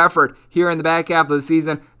really good effort here in the back half of the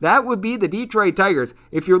season, that would be the Detroit Tigers.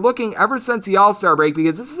 If you're looking ever since the All-Star break,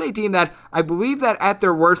 because this is a team that I believe that at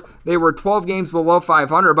their worst, they were 12 games below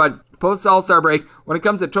 500, but post All-Star break, when it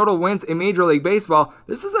comes to total wins in Major League Baseball,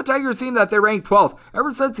 this is a Tigers team that they're ranked 12th.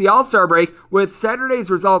 Ever since the All-Star break, with Saturday's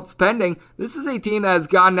results pending, this is a team that has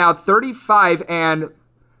gone now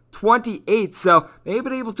 35-28, so they've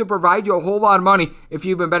been able to provide you a whole lot of money if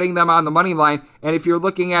you've been betting them on the money line. And if you're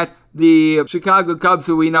looking at the Chicago Cubs,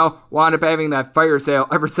 who we know wound up having that fire sale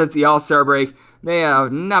ever since the All-Star break, they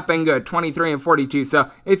have not been good, 23-42. So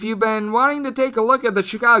if you've been wanting to take a look at the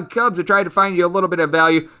Chicago Cubs to try to find you a little bit of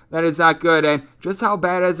value, that is not good. And just how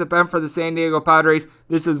bad has it been for the San Diego Padres?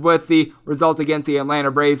 This is with the result against the Atlanta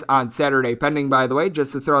Braves on Saturday pending, by the way,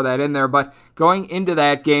 just to throw that in there. But going into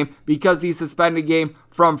that game, because the suspended game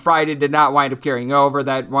from Friday did not wind up carrying over,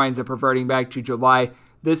 that winds up reverting back to July.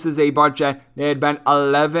 This is a bunch that they had been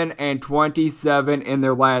 11-27 in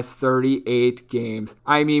their last 38 games.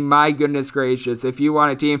 I mean, my goodness gracious, if you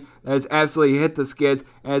want a team that has absolutely hit the skids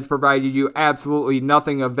and has provided you absolutely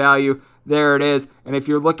nothing of value, there it is. And if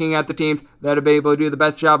you're looking at the teams that have been able to do the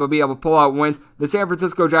best job of being able to pull out wins, the San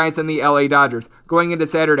Francisco Giants and the LA Dodgers. Going into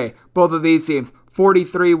Saturday, both of these teams,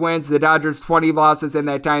 43 wins, the Dodgers 20 losses in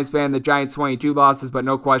that time span, the Giants 22 losses, but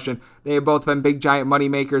no question, they have both been big giant money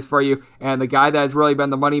makers for you. And the guy that has really been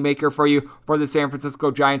the money maker for you for the San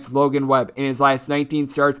Francisco Giants, Logan Webb. In his last 19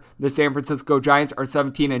 starts, the San Francisco Giants are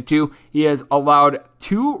 17-2. He has allowed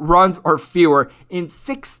 2 runs or fewer in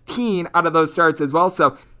 16 out of those starts as well.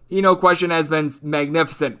 So he, no question, has been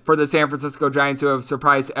magnificent for the San Francisco Giants, who have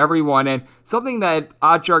surprised everyone. And something that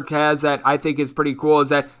OddsShark has that I think is pretty cool is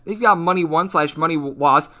that they've got money won / money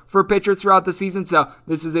loss for pitchers throughout the season. So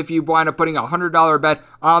this is if you wind up putting a $100 bet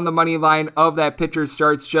on the money line of that pitcher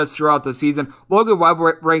starts just throughout the season. Logan Webb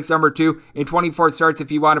ranks number 2 in 24 starts.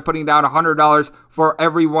 If you wind up putting down $100 for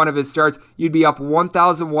every one of his starts, you'd be up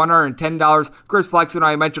 $1,110. Chris Flexen,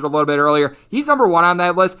 I mentioned a little bit earlier, he's number 1 on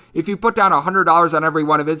that list. If you put down $100 on every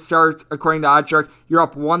one of his starts, according to OddsShark, you're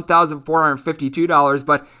up $1,452.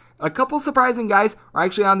 But a couple surprising guys are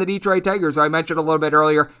actually on the Detroit Tigers, who I mentioned a little bit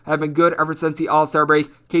earlier, have been good ever since the All-Star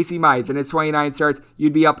break. Casey Mize, in his 29 starts,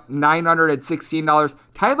 you'd be up $916.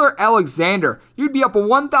 Tyler Alexander, you'd be up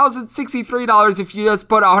 $1,063 if you just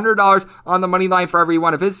put $100 on the money line for every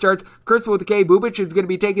one of his starts. Chris with K. Bubic is going to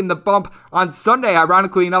be taking the bump on Sunday,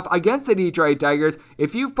 ironically enough, against the Detroit Tigers.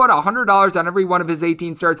 If you've put $100 on every one of his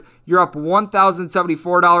 18 starts, you're up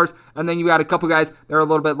 $1,074. And then you got a couple guys that are a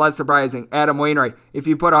little bit less surprising. Adam Wainwright, if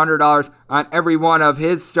you put $100 on every one of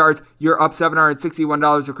his starts, you're up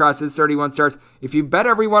 $761 across his 31 starts. If you bet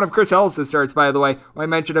every one of Chris Ellis' starts, by the way, I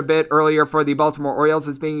mentioned a bit earlier for the Baltimore Orioles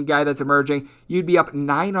as being a guy that's emerging, you'd be up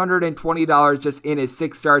 $920 just in his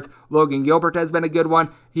 6 starts. Logan Gilbert has been a good one.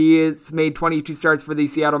 He has made 22 starts for the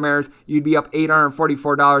Seattle Mariners. You'd be up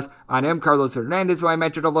 $844 on him. Carlos Hernandez, who I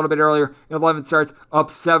mentioned a little bit earlier, in 11 starts,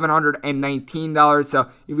 up $719. So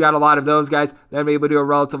you've got a lot of those guys that will be able to do a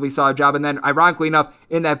relatively solid job. And then, ironically enough,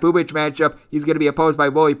 in that Bubic matchup, he's going to be opposed by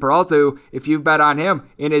Willie Peralta, who, if you've bet on him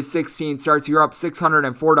in his 16 starts, you're up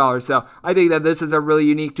 $604. So I think that this is a really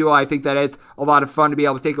unique tool. I think that it's a lot of fun to be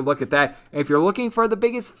able to take a look at that. And if you're looking for the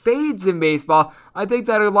biggest fades in baseball, I think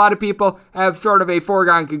that a lot of people have sort of a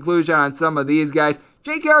foregone conclusion on some of these guys.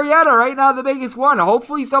 Jake Arrieta, right now the biggest one.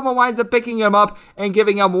 Hopefully someone winds up picking him up and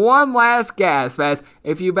giving him one last gasp, as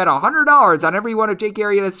if you bet $100 on every one of Jake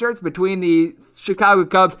Arrieta's starts between the Chicago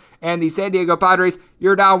Cubs and the San Diego Padres,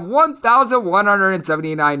 you're down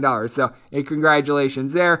 $1,179. So,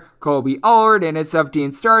 congratulations there. Colby Allard in his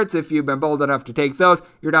 17 starts. If you've been bold enough to take those,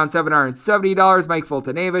 you're down $770. Mike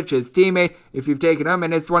Fultonavich, his teammate, if you've taken him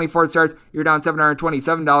in his 24 starts, you're down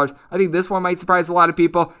 $727. I think this one might surprise a lot of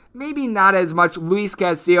people. Maybe not as much. Luis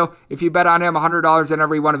Castillo, if you bet on him $100 on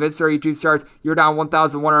every one of his 32 starts, you're down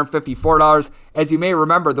 $1,154. As you may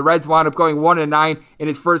remember, the Reds wound up going 1-9 in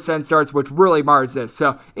his first 10 starts, which really mars this.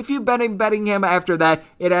 So if you've been betting him after that,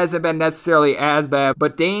 it hasn't been necessarily as bad.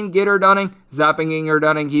 But Dane Gitter-Dunning,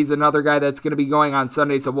 Zoppinger-Dunning, he's another guy that's going to be going on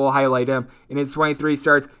Sunday, so we'll highlight him. In his 23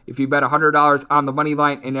 starts, if you bet $100 on the money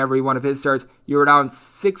line in every one of his starts, you were down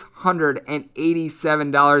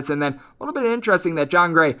 $687. And then a little bit interesting that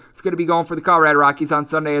John Gray is going to be going for the Colorado Rockies on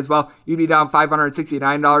Sunday as well. You'd be down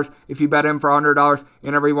 $569 if you bet him for $100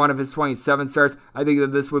 in every one of his 27 starts. I think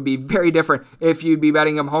that this would be very different if you'd be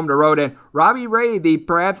betting him home to road. And Robbie Ray, the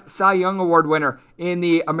perhaps Cy Young Award winner in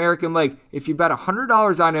the American League, if you bet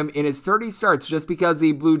 $100 on him in his 30 starts just because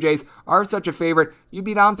the Blue Jays are such a favorite, you'd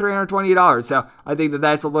be down $320. So I think that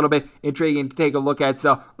that's a little bit intriguing to take a look at.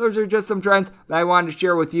 So those are just some trends that I wanted to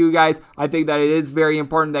share with you guys. I think that it is very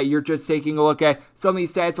important that you're just taking a look at some of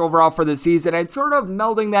these stats overall for the season and sort of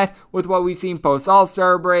melding that with what we've seen post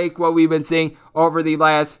All-Star break, what we've been seeing over the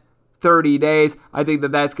last 30 days. I think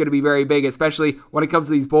that that's going to be very big, especially when it comes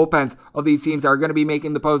to these bullpens of these teams that are going to be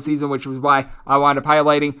making the postseason, which was why I wound up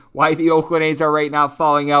highlighting why the Oakland A's are right now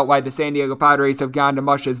falling out, why the San Diego Padres have gone to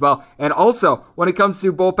mush as well. And also, when it comes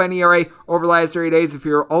to bullpen ERA over the last 30 days, if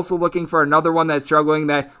you're also looking for another one that's struggling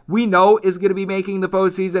that we know is going to be making the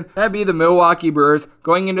postseason, that'd be the Milwaukee Brewers.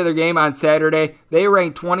 Going into their game on Saturday, they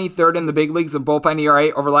ranked 23rd in the big leagues in bullpen ERA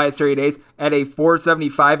over the last 30 days at a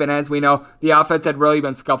 4.75, and as we know, the offense had really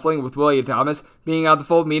been scuffling with William Thomas being out the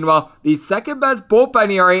fold. Meanwhile, the second best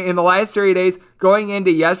bullpen ERA in the last 30 days going into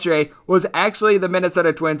yesterday was actually the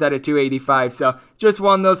Minnesota Twins at a 2.85. So just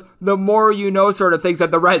one of those, the more you know sort of things that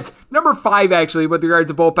the Reds, number 5 actually with regards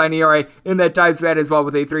to bullpen ERA in that time span as well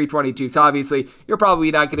with a 3.22. So obviously, you're probably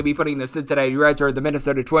not going to be putting the Cincinnati Reds or the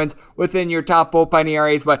Minnesota Twins within your top bullpen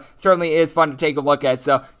ERAs, but certainly is fun to take a look at.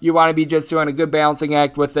 So you want to be just doing a good balancing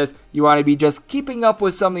act with this. You want to be just keeping up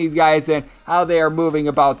with some of these guys and how they are moving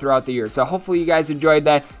about throughout the year. So hopefully you guys enjoyed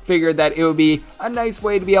that. Figured that it would be a nice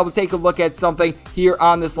way to be able to take a look at something here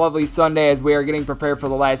on this lovely Sunday as we are getting prepared for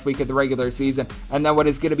the last week of the regular season and then what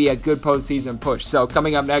is going to be a good postseason push. So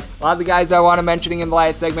coming up next, a lot of the guys I want to mention in the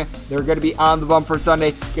last segment, they're going to be on the bump for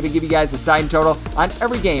Sunday. Going to give you guys a sign total on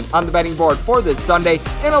every game on the betting board for this Sunday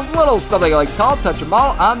and a little something like call touch 'em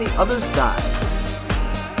all on the other side.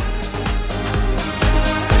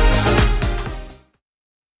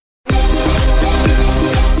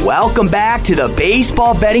 Welcome back to the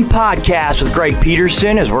Baseball Betting Podcast with Greg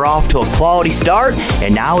Peterson as we're off to a quality start,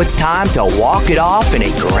 and now it's time to walk it off in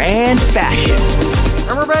a grand fashion.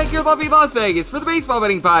 And we're back here in lovely Las Vegas for the Baseball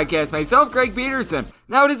Betting Podcast. Myself, Greg Peterson.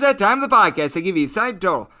 Now it is that time of the podcast to give you a side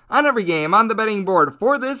total on every game on the betting board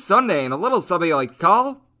for this Sunday, and a little something I like to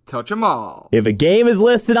call Touch 'em All. If a game is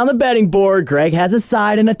listed on the betting board, Greg has a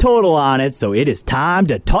side and a total on it, so it is time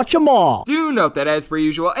to touch 'em all. Do note that, as per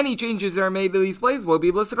usual, any changes that are made to these plays will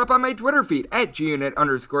be listed up on my Twitter feed at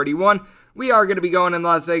gunit_D1. We are going to be going in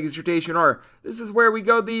Las Vegas rotation order. This is where we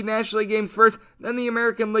go the National League games first, then the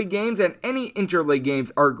American League games, and any interleague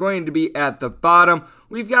games are going to be at the bottom.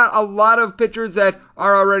 We've got a lot of pitchers that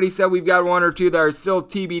are already set. We've got one or two that are still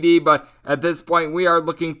TBD, but at this point we are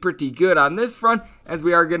looking pretty good on this front, as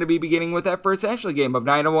we are going to be beginning with that first National League game of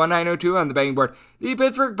 901-902 on the betting board. The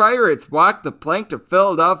Pittsburgh Pirates walk the plank to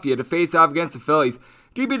Philadelphia to face off against the Phillies.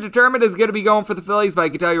 To be determined is going to be going for the Phillies, but I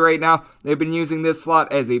can tell you right now, they've been using this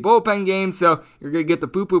slot as a bullpen game, so you're going to get the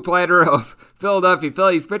poo-poo platter of Philadelphia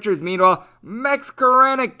Phillies pitchers. Meanwhile, Max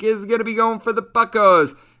Koranek is going to be going for the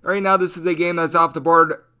Buccos. Right now, this is a game that's off the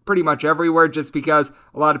board pretty much everywhere, just because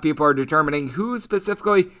a lot of people are determining who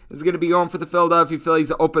specifically is going to be going for the Philadelphia Phillies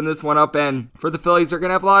to open this one up. And for the Phillies, they're going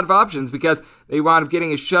to have a lot of options because they wound up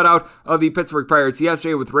getting a shutout of the Pittsburgh Pirates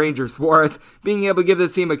yesterday with Ranger Suarez being able to give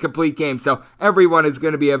this team a complete game. So everyone is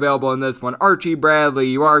going to be available in this one. Archie Bradley,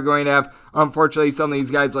 you are going to have, unfortunately, some of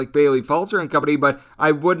these guys like Bailey Falter and company, but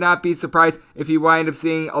I would not be surprised if you wind up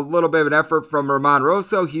seeing a little bit of an effort from Ramon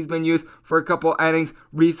Rosso. He's been used for a couple innings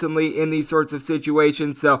recently in these sorts of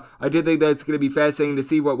situations, so I do think that it's going to be fascinating to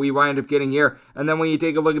see what we wind up getting here. And then when you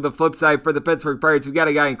take a look at the flip side for the Pittsburgh Pirates, we've got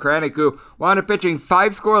a guy in Koranek who wound up pitching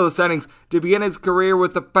 5 scoreless innings to begin his career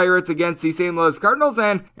with the Pirates against the St. Louis Cardinals,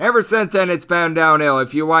 and ever since then it's been downhill.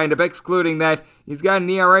 If you wind up excluding that, he's got an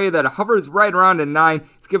ERA that hovers right around a 9.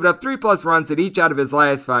 He's given up 3+ runs in each out of his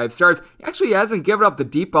last 5 starts. He actually hasn't given up the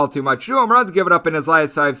deep ball too much. 2 home runs given up in his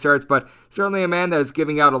last 5 starts, but certainly a man that is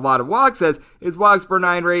giving out a lot of walks, as his walks per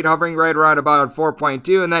 9 rate hovering right around about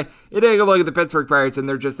 4.2. And then you take a look at the Pittsburgh Pirates, and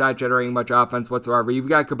they're just not generating much offense whatsoever. You've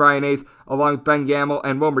got Cabrian Hayes along with Ben Gamble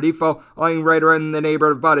and Wilmer Defoe, along right around in the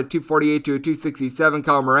neighborhood of about a 248 to a 267.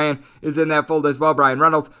 Kyle Moran is in that fold as well. Brian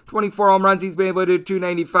Reynolds, 24 home runs. He's been able to do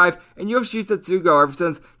 295. And Yoshi Satsugo, ever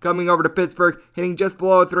since coming over to Pittsburgh, hitting just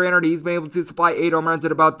below 300. He's been able to supply 8 home runs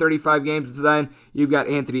in about 35 games. Then you've got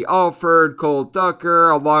Anthony Alford, Cole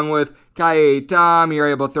Tucker, along with Kai Tom. You're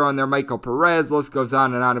able to throw in there Michael Perez. List goes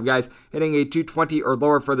on and on of guys hitting a 220 or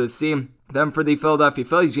lower for this team. Then for the Philadelphia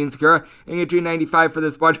Phillies, Gene Segura hitting a 295 for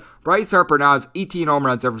this bunch. Bryce Harper now has 18 home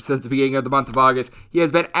runs ever since the beginning of the month of August. He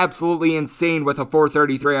has been absolutely insane with a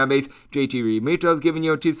 433 on base. JT Realmuto's giving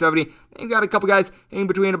you a 270. Then you've got a couple guys hitting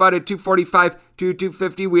between about a 245 to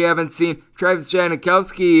 250. We haven't seen Travis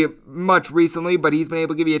Janikowski much recently, but he's been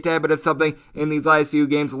able to give you a tad bit of something in these last few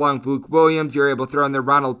games along with Luke Williams. You're able to throw in there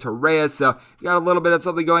Ronald Torres, so you got a little bit of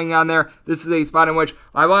something going on there. This is a spot in which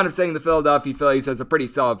I wound up saying the Philadelphia Phillies as a pretty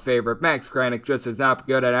solid favorite. Max Koranek just is not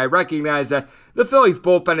good, and I recognize that the Phillies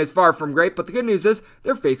bullpen is far from great, but the good news is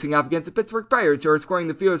they're facing off against the Pittsburgh Pirates, who are scoring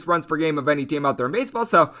the fewest runs per game of any team out there in baseball.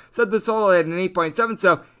 So set the total at an 8.7,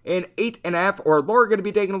 so an 8.5 or lower. Going to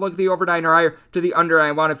be taking a look at the over 9 or higher to the under.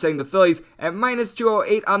 I wound up saying the Phillies at minus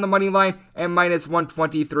 208 on the money line and minus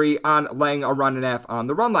 123 on laying a run and a half on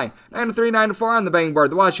the run line. 9-3, 9-4 on the betting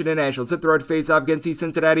board. The Washington Nationals hit the road to face off against the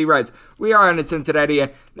Cincinnati Reds. We are on to Cincinnati,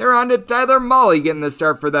 and they're on to Tyler Mahle getting the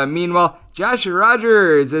start for them. Meanwhile, Josh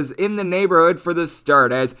Rogers is in the neighborhood for the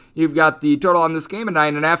start, as you've got the total on this game at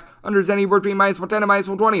 9.5. Unders anywhere between minus 110 and minus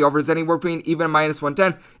 120. Overs anywhere between even and minus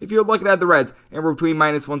 110. If you're looking at the Reds, anywhere between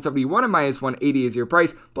minus 171 and minus 180 is your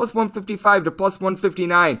price. Plus 155 to plus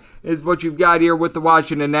 159 is what you've got here with the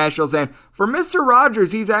Washington Nationals. And for Mr.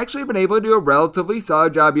 Rogers, he's actually been able to do a relatively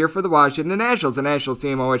solid job here for the Washington Nationals. A Nationals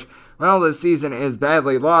team in which, well, this season is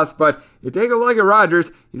badly lost, but you take a look at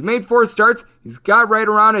Rogers, he's made 4 starts, he's got right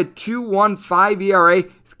around a 2.15 ERA,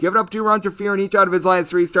 he's given up 2 runs or fewer in each out of his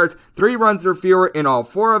last 3 starts, 3 runs or fewer in all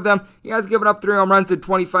 4 of them. He has given up 3 home runs in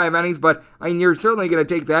 25 innings, but I mean, you're certainly going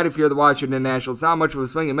to take that if you're the Washington Nationals. Not much of a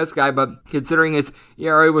swing and miss guy, but considering his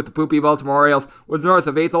ERA with the poopy Baltimore Orioles was north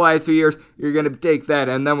of 8 the last few years, you're going to take that.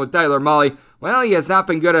 And then with Tyler Mahle, well, he has not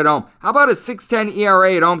been good at home. How about a 6.10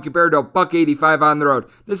 ERA at home compared to a $1.85 on the road?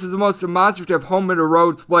 This is the most demonstrative home and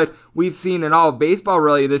road split we've seen in all of baseball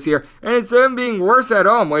really this year, and it's him being worse at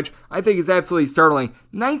home, which I think is absolutely startling.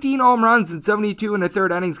 19 home runs in 72 and a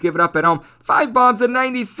third innings given up at home, 5 bombs in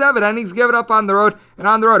 97 innings given up on the road, and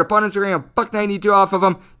on the road opponents are getting a $1.92 off of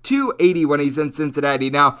him, 280 when he's in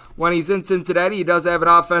Cincinnati. Now, when he's in Cincinnati, he does have an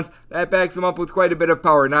offense that backs him up with quite a bit of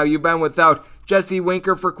power. Now, you've been without Jesse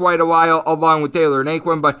Winker for quite a while, along with Taylor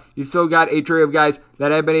Naquin, but you still got a trio of guys that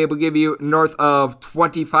have been able to give you north of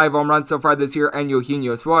 25 home runs so far this year, and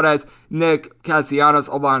Eugenio Suarez, Nick Castellanos,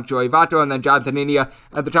 along with Joey Votto, and then Jonathan India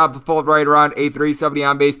at the top of the fold, right around a 370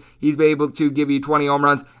 on base. He's been able to give you 20 home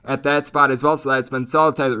runs at that spot as well, so that's been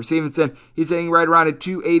solid. Tyler Stevenson, he's hitting right around a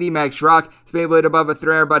 280. Max Schrock has been able to hit above a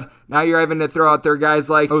 300, but now you're having to throw out there guys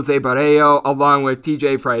like Jose Barrero, along with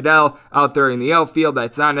TJ Friedel out there in the outfield.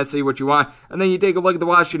 That's not necessarily what you want. And then you take a look at the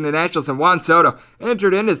Washington Nationals, and Juan Soto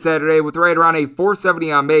entered into Saturday with right around a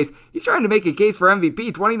 470 on base. He's trying to make a case for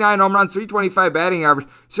MVP. 29 home runs, 325 batting average.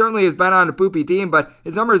 Certainly has been on a poopy team, but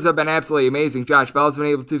his numbers have been absolutely amazing. Josh Bell's been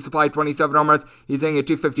able to supply 27 home runs. He's hitting at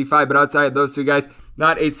 255, but outside of those two guys,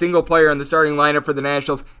 not a single player in the starting lineup for the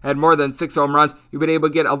Nationals had more than 6 home runs. You've been able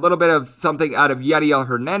to get a little bit of something out of Yadiel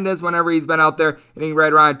Hernandez whenever he's been out there, hitting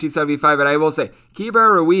right around 275. But I will say,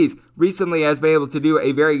 Keibert Ruiz recently has been able to do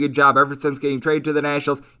a very good job ever since getting traded to the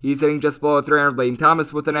Nationals. He's hitting just below 300. Leighton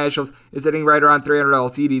Thomas with the Nationals is hitting right around 300.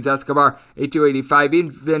 Alcides Escobar, a 285.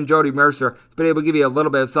 Even Jody Mercer has been able to give you a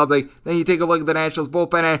little bit of something. Then you take a look at the Nationals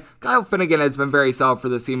bullpen, and Kyle Finnegan has been very solid for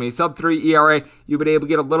this team. A sub-3 ERA. You've been able to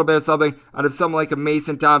get a little bit of something out of someone like a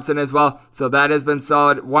Mason Thompson as well, so that has been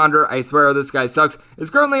solid. Wander, I swear this guy sucks,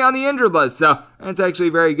 is currently on the injured list, so that's actually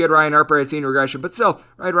very good. Ryan Harper has seen regression, but still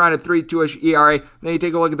right around a 3.2-ish ERA. Then you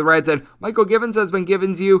take a look at the Reds, and Michael Givens has been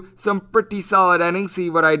giving you some pretty solid innings. See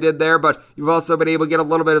what I did there, but you've also been able to get a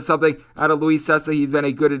little bit of something out of Luis Sessa. He's been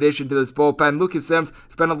a good addition to this bullpen. Lucas Sims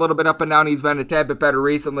has been a little bit up and down. He's been a tad bit better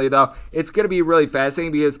recently, though. It's going to be really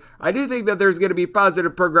fascinating because I do think that there's going to be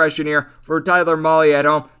positive progression here for Tyler Mahle at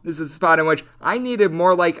home. This is a spot in which I needed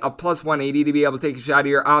more like a plus 180 to be able to take a shot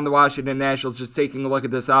here on the Washington Nationals, just taking a look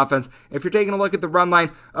at this offense. If you're taking a look at the run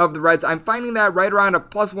line of the Reds, I'm finding that right around a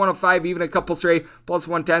plus 105, even a couple straight plus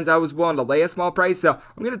 110s. I was willing to lay a small price, so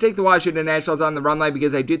I'm going to take the Washington Nationals on the run line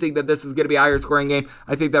because I do think that this is going to be a higher scoring game.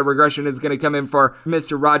 I think that regression is going to come in for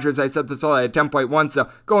Mr. Rogers. I set this all at 10.1, so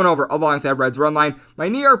going over along with that Reds run line. My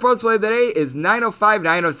New York post play today is 905,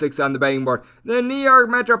 906 on the betting board. The New York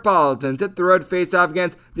Metropolitans hit the road face off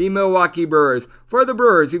against the Milwaukee Brewers. For the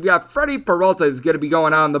Brewers, you've got Freddie Peralta is going to be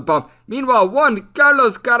going on the bump. Meanwhile, one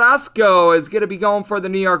Carlos Carrasco is going to be going for the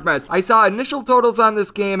New York Mets. I saw initial totals on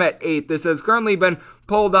this game at 8. This has currently been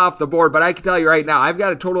pulled off the board, but I can tell you right now, I've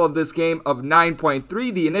got a total of this game of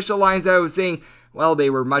 9.3. The initial lines I was seeing, well, they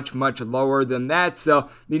were much, much lower than that. So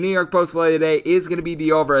the New York Post play today is going to be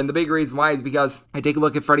the over. And the big reason why is because I take a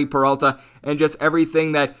look at Freddie Peralta and just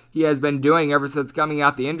everything that he has been doing ever since coming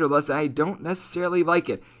off the injured list. I don't necessarily like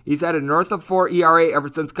it. He's had a north of 4 ERA ever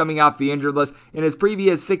since coming off the injured list. In his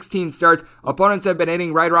previous 16 starts, opponents have been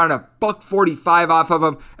hitting right around a $145 off of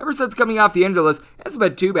him. Ever since coming off the injured list, it's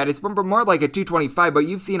been too bad. It's been more like a 225, but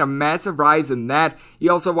you've seen a massive rise in that. He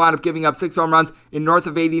also wound up giving up 6 home runs in north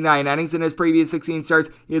of 89 innings in his previous 16 starts.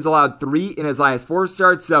 He has allowed 3 in his last 4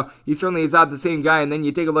 starts, so he certainly is not the same guy. And then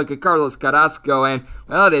you take a look at Carlos Carrasco, and,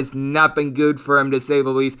 well, it has not been good for him, to say the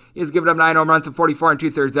least. He has given up 9 home runs in 44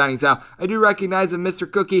 2/3 innings. Now, I do recognize that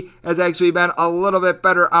Mr. Cookie has actually been a little bit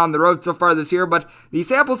better on the road so far this year, but the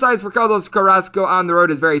sample size for Carlos Carrasco on the road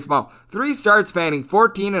is very small. 3 starts spanning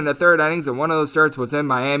 14 1/3 innings, and one of those starts was in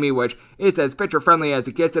Miami, which it's as pitcher-friendly as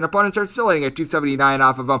it gets, and opponents are still hitting at 279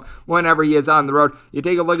 off of him whenever he is on the road. You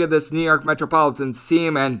take a look at this New York Metropolitans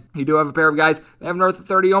team, and you do have a pair of guys that have north of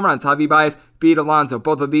 30 home runs. Javi Baez, Pete Alonso,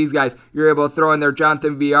 both of these guys, you're able to throw in there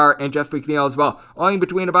Jonathan VR and Jeff McNeil as well. All in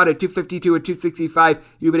between about a 252 and 265.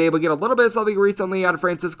 You've been able to get a little bit of something recently out of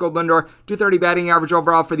Francisco Lindor. 230 batting average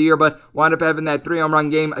overall for the year, but wound up having that 3 home run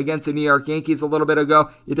game against the New York Yankees a little bit ago.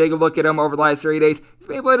 You take a look at him over the last 3 days. He's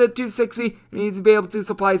been able to hit 260, and he's been able to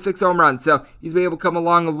supply 6 home runs. So he's been able to come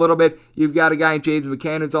along a little bit. You've got a guy in James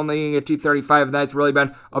McCann who's only hitting at 235, and that's really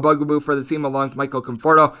been a bugaboo for the team along with Michael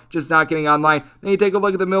Conforto, just not getting online. Then you take a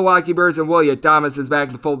look at the Milwaukee Brewers, and William Thomas is back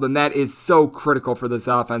in the fold, and that is so critical for this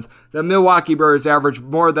offense. The Milwaukee Brewers average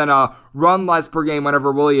more than a run less per game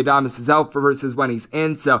whenever William Thomas is out versus when he's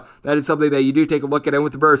in, so that is something that you do take a look at. And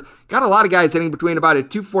with the Brewers, got a lot of guys hitting between about a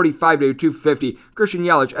 245 to a 250. Christian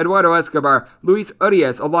Yelich, Eduardo Escobar, Luis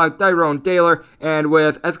Urias, along with Tyrone Taylor, and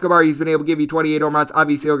with Escobar, he's been able to give you 28 home runs.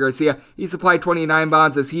 Avisail Garcia, he supplied 29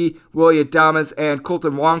 bombs as he, William Thomas, and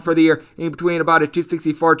Colton Wong for the year, in between about a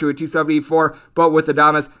 264 to a 274, but with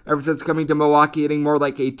Adames, ever since coming to Milwaukee hitting more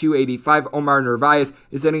like a 285. Omar Narvaez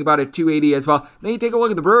is hitting about a 280 as well. Then you take a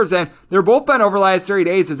look at the Brewers, and their bullpen over the last 30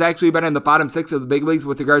 days has actually been in the bottom 6 of the big leagues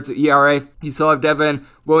with regards to ERA. You still have Devin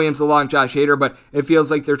Williams along Josh Hader, but it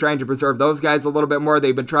feels like they're trying to preserve those guys a little bit more.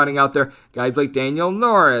 They've been trotting out there guys like Daniel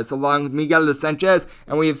Norris along with Miguel de Sanchez,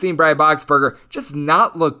 and we have seen Brian Boxberger just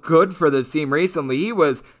not look good for this team recently. He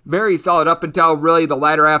was very solid up until really the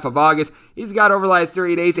latter half of August. He's got over the last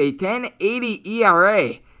 30 days a 10.80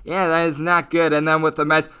 ERA. Yeah, that is not good. And then with the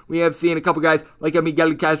Mets, we have seen a couple guys like a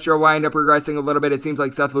Miguel Castro wind up regressing a little bit. It seems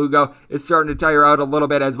like Seth Lugo is starting to tire out a little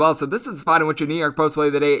bit as well. So this is a spot in which a New York Post play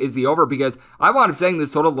of the day is the over, because I wound up saying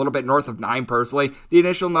this total a little bit north of 9 personally. The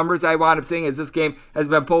initial numbers I wound up seeing as this game has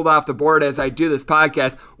been pulled off the board as I do this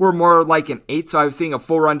podcast were more like an 8. So I was seeing a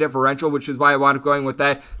full run differential, which is why I wound up going with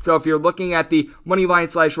that. So if you're looking at the money line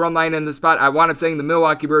 / run line in the spot, I wound up saying the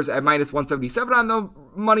Milwaukee Brewers at minus 177 on the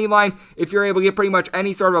money line. If you're able to get pretty much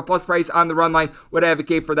any sort of a plus price on the run line, would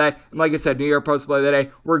advocate for that. And like I said, New York Post play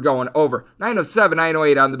today, we're going over. 907,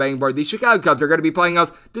 908 on the betting board. The Chicago Cubs are going to be playing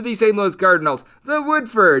us to the St. Louis Cardinals. The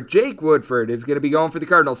Woodford, Jake Woodford, is going to be going for the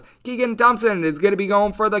Cardinals. Keegan Thompson is going to be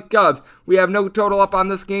going for the Cubs. We have no total up on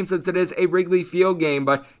this game since it is a Wrigley Field game,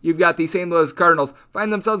 but you've got the St. Louis Cardinals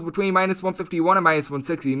find themselves between minus 151 and minus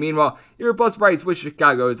 160. Meanwhile, your plus price with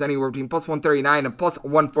Chicago is anywhere between plus 139 and plus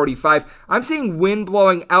 145. I'm seeing wind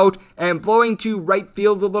blowing out and blowing to right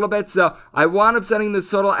field a little bit, so I wound up setting this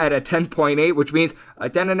total at a 10.8, which means a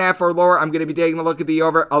 10.5 or lower. I'm going to be taking a look at the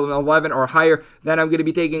over, 11 or higher. Then I'm going to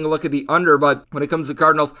be taking a look at the under, but when it comes to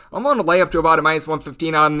Cardinals, I'm going to lay up to about a minus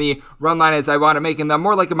 115 on the run line as I want to making them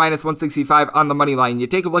more like a minus 165 on the money line. You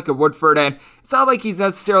take a look at Woodford, and it's not like he's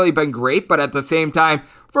necessarily been great, but at the same time,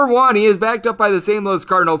 for one, he is backed up by the St. Louis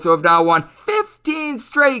Cardinals, who have now won 15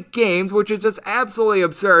 straight games, which is just absolutely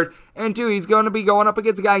absurd. And two, he's going to be going up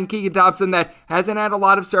against a guy in Keegan Thompson that hasn't had a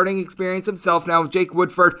lot of starting experience himself. Now with Jake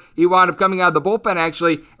Woodford, he wound up coming out of the bullpen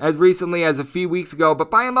actually as recently as a few weeks ago, but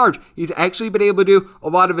by and large, he's actually been able to do a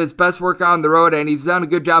lot of his best work on the road, and he's done a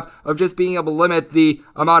good job of just being able to limit the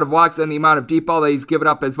amount of walks and the amount of deep ball that he's given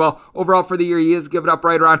up as well. Overall for the year, he has given up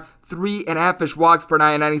right around 3.5-ish walks per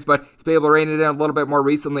 9 innings, but he's been able to rein it in a little bit more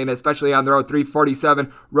recently, and especially on the road,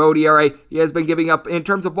 3.47 road ERA. He has been giving up, in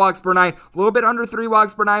terms of walks per 9, a little bit under 3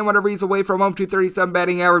 walks per 9 whenever he's away from home, 237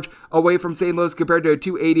 batting average away from St. Louis compared to a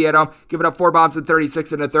 280 at home, giving up 4 bombs in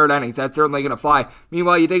 36 in the third innings. That's certainly going to fly.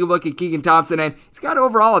 Meanwhile, you take a look at Keegan Thompson, and he's got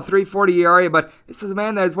overall a 3.40 ERA, but this is a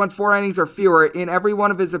man that has won 4 innings or fewer in every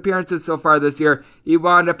one of his appearances so far this year. He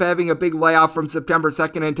wound up having a big layoff from September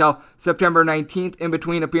 2nd until September 19th in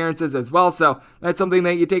between appearances as well, so that's something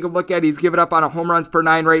that you take a look at. He's given up on a home runs per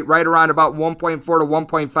 9 rate right around about 1.4 to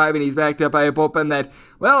 1.5, and he's backed up by a bullpen that,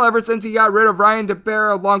 well, ever since he got rid of Ryan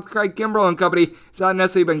DePera along with Craig Kimbrell and company, it's not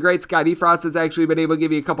necessarily been great. Scott Efrost has actually been able to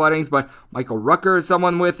give you a couple innings, but Michael Rucker is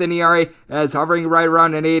someone with an ERA as hovering right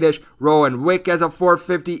around an 8-ish. Rowan Wick has a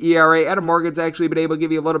 4.50 ERA. Adam Morgan's actually been able to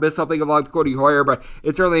give you a little bit of something along with Cody Hoyer, but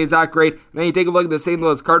it certainly is not great. And then you take a look at the St.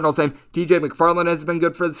 Louis Cardinals, and TJ McFarland has been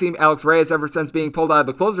good for the team. Alex Reyes, ever since being pulled out of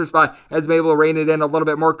the closer spot, has been able to rein it in a little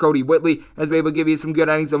bit more. Cody Whitley has been able to give you some good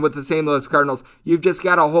innings, and with the St. Louis Cardinals, you've just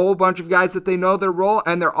got a whole bunch of guys that they know their role,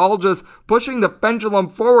 and they're all just pushing the pendulum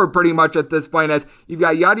forward pretty much at this point, as you've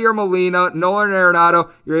got Yadier Molina, Nolan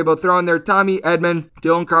Arenado, you're able to throw in there Tommy Edman,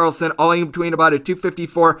 Dylan Carlson, all in between about a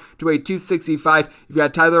 254 to a 265. You've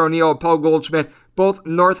got Tyler O'Neill and Paul Goldschmidt, both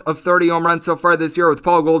north of 30 home runs so far this year with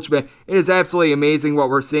Paul Goldschmidt. It is absolutely amazing what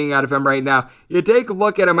we're seeing out of him right now. You take a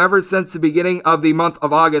look at him ever since the beginning of the month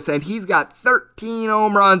of August, and he's got 13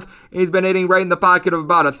 home runs, and he's been hitting right in the pocket of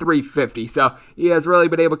about a 350. So he has really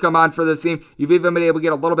been able to come on for this team. You've even been able to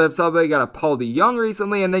get a little bit of something. You got a Paul DeYoung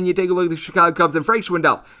recently, and then you take a look at the Chicago Cubs, and Frank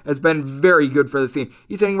Schwindel has been very good for this team.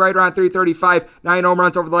 He's hitting right around 335, 9 home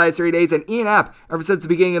runs over the last 3 days, and Ian Happ, ever since the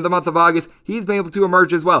beginning of the month of August, he's been able to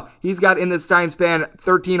emerge as well. He's got in this time span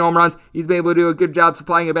 13 home runs. He's been able to do a good job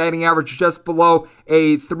supplying a batting average just below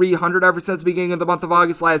a 300 ever since the beginning of the month of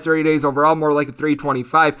August. Last 30 days overall, more like a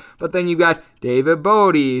 325. But then you've got David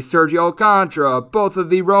Bodie, Sergio Alcantara, both of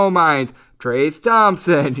the Romines, Trace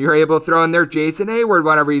Thompson. You're able to throw in there Jason Hayward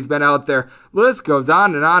whenever he's been out there. List goes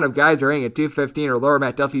on and on of guys who are hitting at 215 or lower.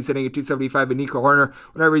 Matt Duffy's hitting at 275, and Nico Horner,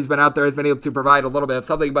 whenever he's been out there, has been able to provide a little bit of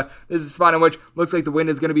something. But this is a spot in which looks like the wind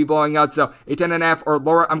is going to be blowing out. So a 10.5 or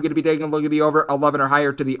lower, I'm going to be taking a look at the over, 11 or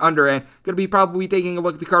higher to the under. And going to be probably taking a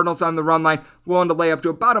look at the Cardinals on the run line. Willing to lay up to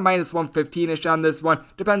about a minus 115-ish on this one.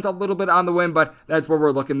 Depends a little bit on the wind, but that's where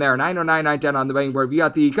we're looking there. 909, 910 on the betting board. We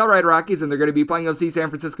got the Colorado Rockies, and they're going to be playing the San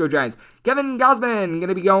Francisco Giants. Kevin Gausman going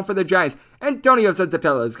to be going for the Giants. Antonio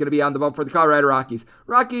Senzatella is going to be on the bump for the Colorado Rockies.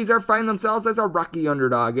 Rockies are finding themselves as a Rocky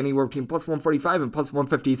underdog, anywhere between plus 145 and plus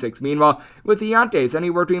 156. Meanwhile, with the Yantes,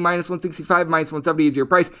 anywhere between minus 165 and minus 170 is your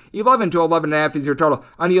price. 11 to 11.5 is your total.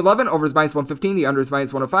 On the 11, over is minus 115, the under is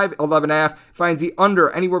minus 105. 11.5 finds the under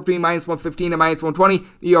anywhere between minus 115 and minus 120.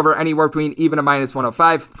 The over anywhere between even a minus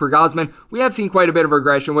 105. For Gausman, we have seen quite a bit of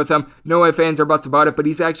regression with him. No ifs, ands, or buts about it, but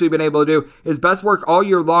he's actually been able to do his best work all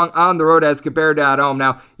year long on the road as compared to at home.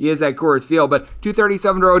 Now, he is at Coors Field, but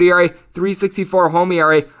 237 road ERA, 364 home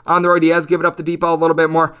ERA. On the road, he has given up the deep ball a little bit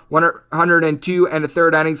more. 102 and a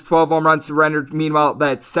third innings, 12 home runs surrendered. Meanwhile,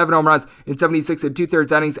 that's 7 home runs in 76 and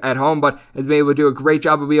 2/3 innings at home, but has been able to do a great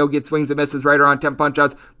job of being able to get swings and misses right around 10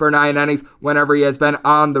 punch-outs per 9 innings whenever he has been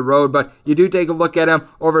on the road. But you do take a look at him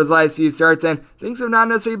over his last few starts, and things have not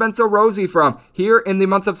necessarily been so rosy for him. Here in the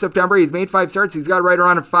month of September, he's made 5 starts. He's got right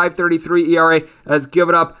around a 5.33 ERA, has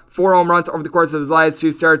given up 4 home runs over the course of his last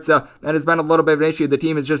 2 starts. That has been a little bit of an issue. The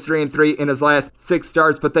team is just 3-3 in his last 6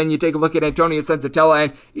 starts. But then you take a look at Antonio Senzatella,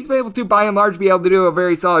 and he's been able to, by and large, be able to do a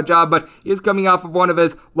very solid job. But he is coming off of one of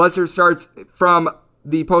his lesser starts from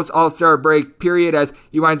the post-All-Star break period, as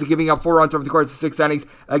he winds up giving up 4 runs over the course of 6 innings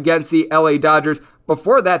against the LA Dodgers.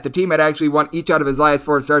 Before that, the team had actually won each out of his last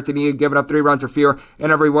 4 starts, and he had given up 3 runs or fewer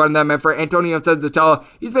in every one of them. And for Antonio Senzatella,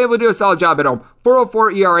 he's been able to do a solid job at home.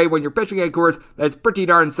 4.04 ERA when you're pitching at Coors, that's pretty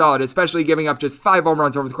darn solid, especially giving up just 5 home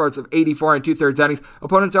runs over the course of 84 and 2/3 innings.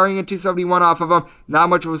 Opponents are at 271 off of him. Not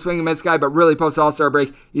much of a swing and miss guy, but really post-All-Star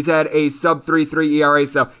break, he's had a sub-3.3 ERA,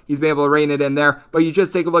 so he's been able to rein it in there. But you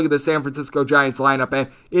just take a look at the San Francisco Giants lineup, and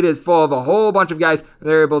it is full of a whole bunch of guys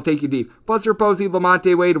that are able to take you deep. Buster Posey,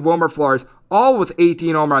 Lamonte Wade, Wilmer Flores, all with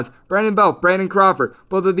 18 home runs. Brandon Belt, Brandon Crawford,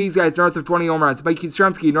 both of these guys north of 20 home runs. Mike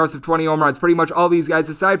Yastrzemski north of 20 home runs. Pretty much all these guys,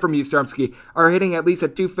 aside from Yastrzemski, are hitting at least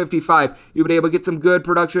at 255. You've been able to get some good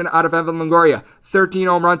production out of Evan Longoria. 13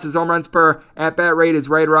 home runs. His home runs per at-bat rate is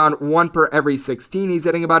right around 1 per every 16. He's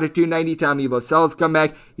hitting about a 290. Tommy Laselle's come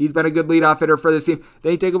back. He's been a good leadoff hitter for this team.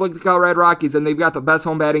 Then you take a look at the Colorado Rockies, and they've got the best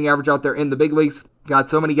home batting average out there in the big leagues. Got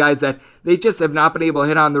so many guys that they just have not been able to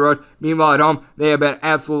hit on the road. Meanwhile, at home, they have been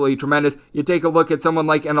absolutely tremendous. You take a look at someone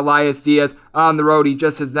like an Elias Diaz on the road. He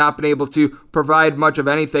just has not been able to provide much of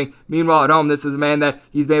anything. Meanwhile, at home, this is a man that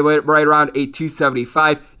he's been able to hit right around a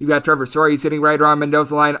 275. You've got Trevor Story. He's hitting right around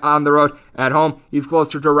Mendoza line on the road. At home, he's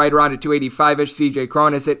closer to right around a 285-ish. CJ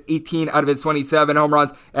Cron has hit 18 out of his 27 home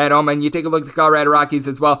runs at home. And you take a look at the Colorado Rockies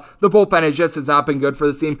as well. The bullpen has not been good for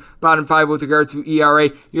the team. Bottom 5 with regards to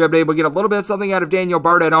ERA. You have been able to get a little bit of something out of Daniel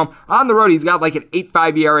Bard at home. On the road, he's got like an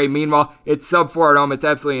 8.5 ERA. Meanwhile, it's sub-4 at home. It's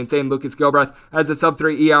absolutely insane. Lucas Gilbreth has a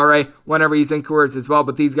sub-3 ERA whenever he's in Coors as well.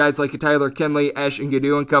 But these guys like Tyler Kinley, Ash and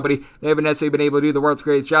Gadu and company, they haven't necessarily been able to do the world's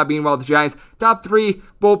greatest job. Meanwhile, the Giants, top 3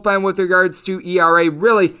 bullpen with regards to ERA,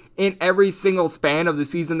 really in every single span of the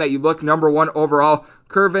season that you look. Number 1 overall.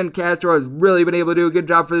 Kervin Castro has really been able to do a good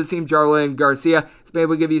job for this team. Jarlin Garcia has been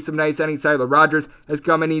able to give you some nice innings. Tyler Rogers has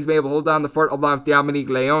come in. He's been able to hold down the fort along with Dominique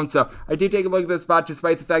Leon. So I do take a look at this spot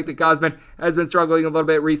despite the fact that Gausman has been struggling a little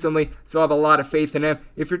bit recently. So I have a lot of faith in him.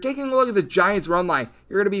 If you're taking a look at the Giants run line,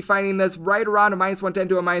 you're going to be finding this right around a minus 110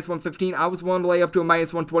 to a minus 115. I was willing to lay up to a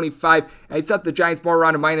minus 125. I set the Giants more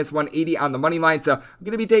around a minus 180 on the money line. So I'm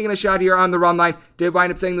going to be taking a shot here on the run line. Did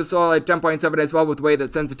wind up saying the solo at 10.7 as well with the way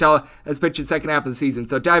that Senzatella has pitched the second half of the season.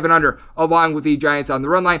 So diving under along with the Giants on the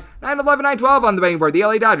run line. 9-11, 9-12 on the betting board. The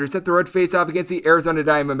LA Dodgers set the road to face off against the Arizona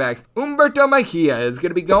Diamondbacks. Humberto Mejia is going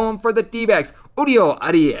to be going for the D-backs. Udio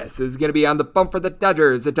Arias is going to be on the bump for the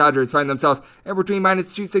Dodgers. The Dodgers find themselves in between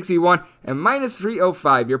minus 261 and minus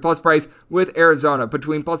 305. Your plus price with Arizona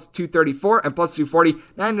between plus 234 and plus 240.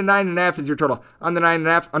 9 to 9.5 is your total. On the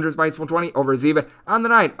 9.5, under is minus 120, over is even. On the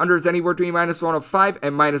 9, under is anywhere between minus 105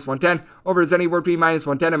 and minus 110. Over is anywhere between minus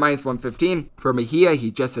 110 and minus 115. For Mejia,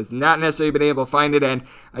 he just has not necessarily been able to find it, and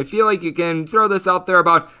I feel like you can throw this out there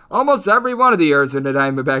about almost every one of the Arizona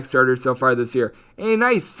Diamondback starters so far this year. A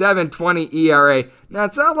nice 7.20 ERA. Now,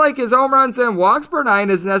 it's not like his home runs and walks per 9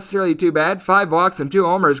 is necessarily too bad. 5 walks and 2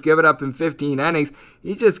 homers give it up in 15 innings.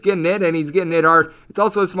 He's just getting it, and he's getting it hard. It's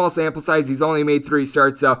also a small sample size. He's only made 3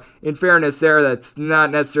 starts, so in fairness there, that's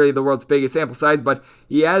not necessarily the world's biggest sample size, but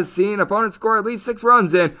he has seen opponents score at least 6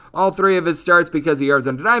 runs in all 3 of his starts because the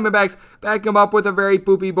Arizona Diamondbacks back him up with a very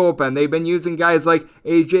poopy bullpen. They've been using guys like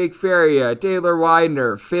Jake Faria, Taylor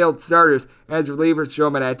Widener, failed starters as relievers.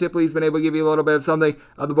 Showman at Tipley's been able to give you a little bit of something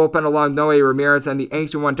of the bullpen along Noe Ramirez and the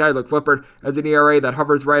ancient one, Tyler Clippard, has an ERA that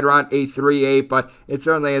hovers right around a 3.8, but it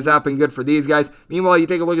certainly has not been good for these guys. Meanwhile, you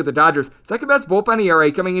take a look at the Dodgers, second best bullpen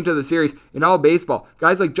ERA coming into the series in all baseball.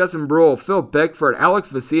 Guys like Justin Brule, Phil Bickford,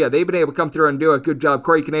 Alex Vesia, they've been able to come through and do a good job.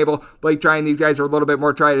 Corey Knebel, Blake Trine, these guys are a little bit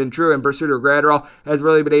more tried and true, and Bersuter Gratterall has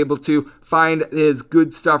really been able to find his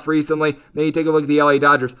good stuff recently. Then you take a look at the LA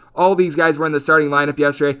Dodgers. All these guys were in the starting lineup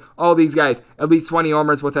yesterday. All these guys, at least 20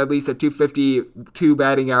 homers with at least a 252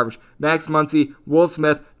 batting average. Max Muncy, Will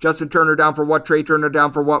Smith, Justin Turner down for what, Trey Turner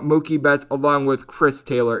down for what, Mookie Betts along with Chris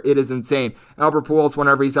Taylor. It is insane. Albert Pujols,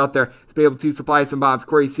 whenever he's out there, is able to supply some bombs.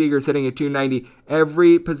 Corey Seager's hitting at 290.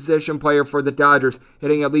 Every position player for the Dodgers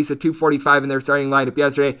hitting at least a 245 in their starting lineup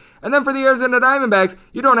yesterday. And then for the Arizona Diamondbacks,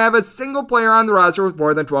 you don't have a single player on the roster with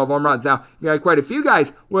more than 12 home runs. Now, you got quite a few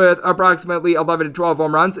guys with approximately 11 to 12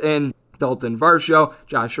 home runs in Dalton Varsho,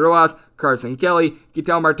 Josh Rojas, Carson Kelly,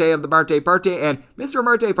 Ketel Marte of the Marte Parte, and Mr.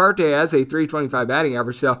 Marte Parte has a 325 batting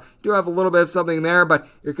average, so you do have a little bit of something there, but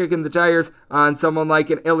you're kicking the tires on someone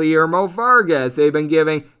like an Iliermo Vargas. They've been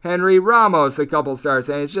giving Henry Ramos a couple starts,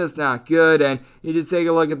 and it's just not good, and you just take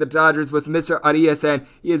a look at the Dodgers with Mr. Arias, and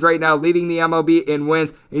he is right now leading the MLB in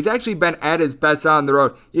wins. He's actually been at his best on the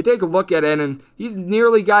road. You take a look at it, and he's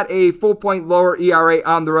nearly got a full point lower ERA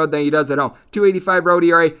on the road than he does at home. 285 road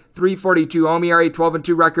ERA, 342 home ERA,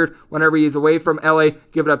 12-2 record whenever he's away from LA,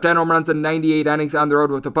 giving up 10 home runs in 98 innings on the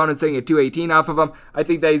road with opponents sitting at 218 off of him. I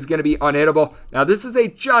think that he's going to be unhittable. Now, this is a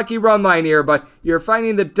chalky run line here, but you're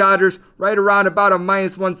finding the Dodgers right around about a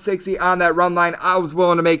minus 160 on that run line. I was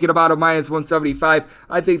willing to make it about a minus 175.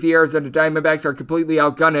 I think the Arizona Diamondbacks are completely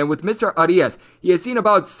outgunned, and with Mr. Arias, he has seen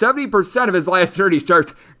about 70% of his last 30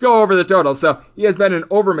 starts go over the total, so he has been an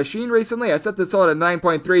over machine recently. I set this total at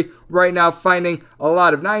 9.3. Right now, finding a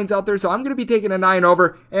lot of 9s out there, so I'm going to be taking a 9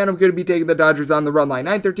 over, and I'm going to be taking the Dodgers on the run line.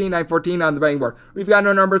 9-13, 9-14 on the betting board. We've got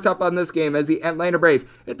no numbers up on this game as the Atlanta Braves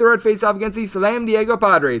hit the road face-off against the San Diego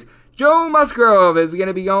Padres. Joe Musgrove is going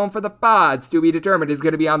to be going for the Pods. To be determined is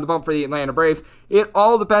going to be on the bump for the Atlanta Braves. It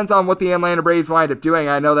all depends on what the Atlanta Braves wind up doing.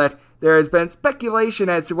 I know that there has been speculation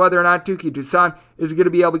as to whether or not Touki Toussaint is going to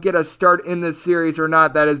be able to get a start in this series or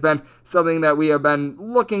not. That has been something that we have been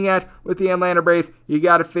looking at with the Atlanta Braves. You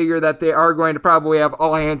got to figure that they are going to probably have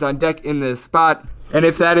all hands on deck in this spot. And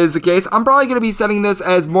if that is the case, I'm probably going to be setting this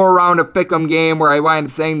as more around a pick'em game where I wind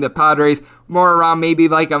up saying the Padres more around maybe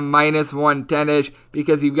like a minus 110-ish,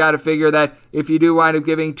 because you've got to figure that if you do wind up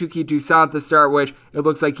giving Touki Toussaint the start, which it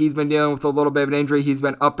looks like he's been dealing with a little bit of an injury, he's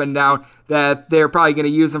been up and down, that they're probably going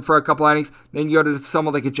to use him for a couple innings. Then you go to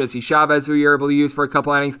someone like a Jesse Chavez, who you're able to use for a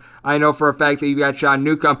couple innings. I know for a fact that you've got Sean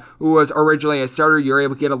Newcomb, who was originally a starter. You're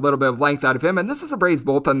able to get a little bit of length out of him, and this is a Braves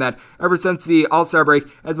bullpen that ever since the All-Star break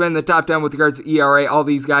has been in the top 10 with regards to ERA. All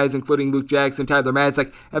these guys, including Luke Jackson, Tyler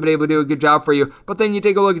Matzek, have been able to do a good job for you. But then you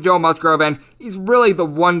take a look at Joe Musgrove, and he's really the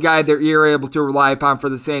one guy that you're able to rely upon for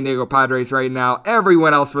the San Diego Padres right now.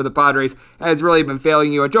 Everyone else for the Padres has really been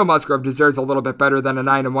failing you, and Joe Musgrove deserves a little bit better than a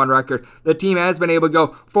 9-1 record. The team has been able to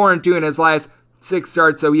go 4-2 in his last 6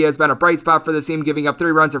 starts, so he has been a bright spot for the team, giving up 3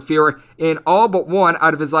 runs or fewer in all but 1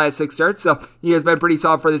 out of his last 6 starts, so he has been pretty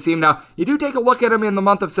solid for the team. Now, you do take a look at him in the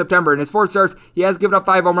month of September. In his 4 starts, he has given up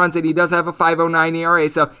 5 home runs, and he does have a 5.09 ERA,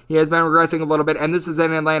 so he has been regressing a little bit, and this is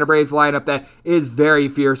an Atlanta Braves lineup that is very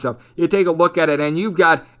fearsome. You take a look at it, and you've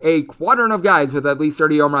got a quadrant of guys with at least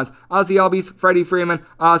 30 home runs. Ozzie Albies, Freddie Freeman,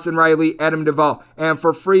 Austin Riley, Adam Duvall. And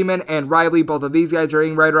for Freeman and Riley, both of these guys are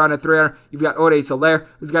hitting right around a 300. You've got Ode Soler,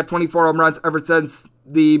 who's got 24 home runs ever since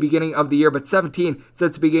the beginning of the year, but 17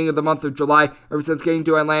 since the beginning of the month of July. Ever since getting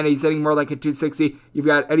to Atlanta, he's hitting more like a 260. You've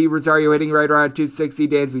got Eddie Rosario hitting right around 260.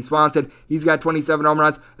 Dansby Swanson, he's got 27 home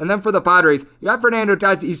runs. And then for the Padres, you got Fernando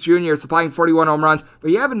Tatis Jr. supplying 41 home runs, but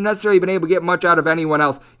you haven't necessarily been able to get much out of anyone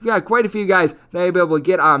else. You've got quite a few guys that have been able to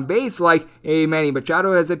get on base, like a Manny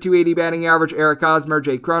Machado has a 280 batting average, Eric Hosmer,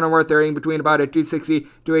 Jake Cronenworth, they're hitting between about a 260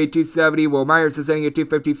 to a 270. Will Myers is hitting at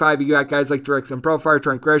 255. You got guys like Jurickson Profar,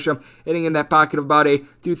 Trent Grisham hitting in that pocket of about a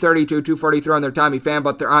 230 to 243 on their Tommy Pham,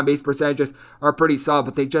 but their on-base percentages are pretty solid,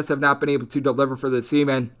 but they just have not been able to deliver for the team,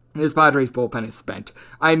 and this Padres bullpen is spent.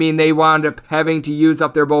 I mean, they wound up having to use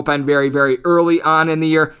up their bullpen very, very early on in the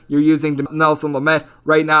year. You're using Nelson Lamet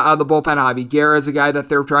right now out of the bullpen. Javi Guerra is a guy that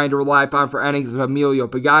they're trying to rely upon for innings. Emilio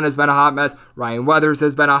Pagan has been a hot mess. Ryan Weathers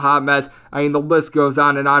has been a hot mess. I mean, the list goes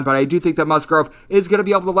on, but I do think that Musgrove is going to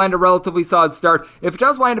be able to land a relatively solid start. If it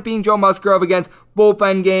does wind up being Joe Musgrove against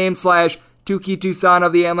bullpen game / Touki Toussaint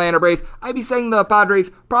of the Atlanta Braves, I'd be saying the Padres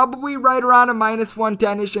probably right around a minus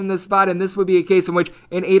 110-ish in this spot, and this would be a case in which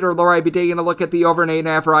an 8 or lower, I'd be taking a look at the over an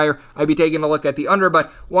 8.5 or higher. I'd be taking a look at the under, but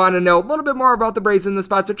want to know a little bit more about the Braves in this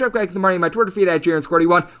spot, so check back in the morning on my Twitter feed at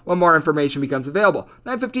JaronSquarty1 when more information becomes available.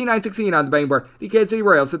 9:15, 9:16 on the betting board. The Kansas City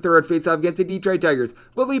Royals hit the road face-off against the Detroit Tigers.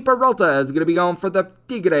 Willie Peralta is going to be going for the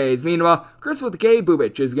Tigres. Meanwhile, Chris with K.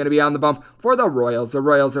 Bubich is going to be on the bump for the Royals. The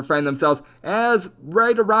Royals are finding themselves as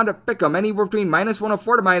right around a pick 'em, anywhere between minus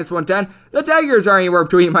 104 to minus 110. The Tigers are anywhere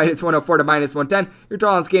between minus 104 to minus 110. Your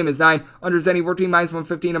total on this game is 9. Unders anywhere between minus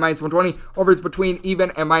 115 to minus 120. Overs between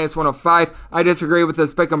even and minus 105. I disagree with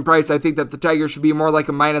this pick 'em price. I think that the Tigers should be more like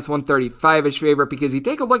a minus 135-ish favorite, because you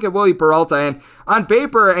take a look at Willie Peralta, and on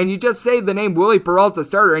paper, and you just say the name Willie Peralta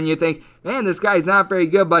starter, and you think, man, this guy's not very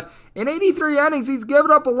good, but in 83 innings, he's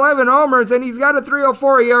given up 11 homers, and he's got a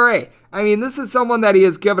 3.04 ERA. I mean, this is someone that he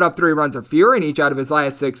has given up 3 runs or fewer in each out of his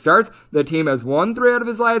last 6 starts. The team has won 3 out of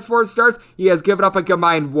his last 4 starts. He has given up a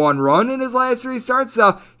combined 1 run in his last 3 starts,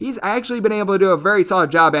 so he's actually been able to do a very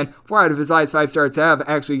solid job, and 4 out of his last 5 starts have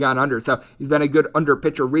actually gone under, so he's been a good under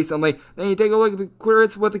pitcher recently. Then you take a look at the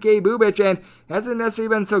Chris with the K. Bubich, and hasn't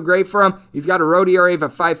necessarily been so great for him. He's got a road ERA of a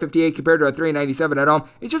 5.58 compared to a 3.97 at home.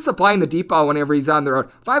 He's just supplying the deep ball whenever he's on the road.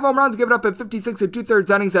 5 home runs given up in 56 and 2/3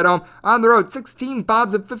 innings at home. On the road, 16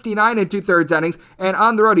 bombs at 59 and 2/3 innings. And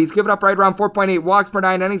on the road, he's given up right around 4.8 walks per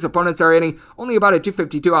 9 innings. Opponents are hitting only about a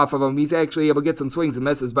 252 off of him. He's actually able to get some swings and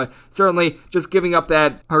misses, but certainly just giving up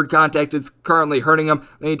that hard contact is currently hurting him.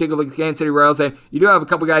 Then you take a look at the Kansas City Royals, and you do have a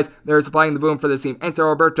couple guys that are supplying the boom for this team. Enzo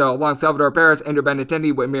Roberto, along Salvador Perez, Andrew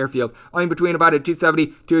Benintendi with Muirfield. Only between about a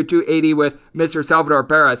 270 to a 280 with Mr. Salvador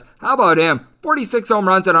Perez. How about him? 46 home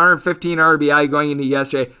runs and 115 RBI going into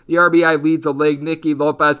yesterday. The RBI leads the league. Nicky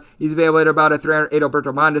Lopez, he's been able to hit about a 308.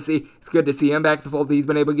 Alberto Mondesi, it's good to see him back to the fold. He's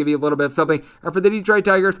been able to give you a little bit of something. And for the Detroit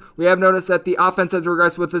Tigers, we have noticed that the offense has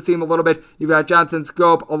regressed with this team a little bit. You've got Jonathan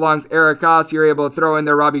Scope along with Eric Haas. You're able to throw in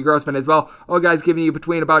there Robbie Grossman as well. All guys giving you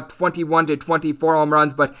between about 21 to 24 home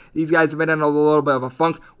runs, but these guys have been in a little bit of a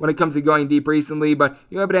funk when it comes to going deep recently. But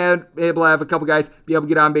you have been able to have a couple guys be able to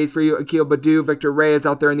get on base for you. Akil Baddoo, Victor Reyes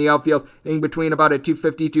out there in the outfield, in between about a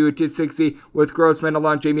 250 to a 260 with Grossman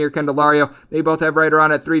along Jamier Candelario. They both have right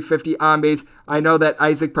around a 350 on base. I know that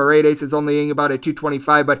Isaac Paredes is only in about a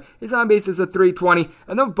 225, but his on base is a 320.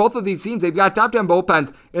 And then both of these teams, they've got top 10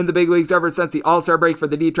 bullpens in the big leagues ever since the All-Star break for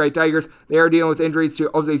the Detroit Tigers. They are dealing with injuries to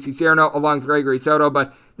Jose Cicerno along with Gregory Soto,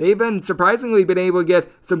 but they've been surprisingly been able to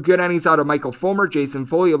get some good innings out of Michael Fulmer, Jason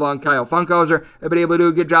Foley along Kyle Funkhauser. They've been able to do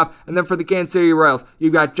a good job. And then for the Kansas City Royals,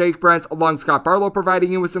 you've got Jake Brentz along Scott Barlow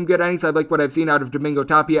providing you with some good innings. I like what I've seen out of Domingo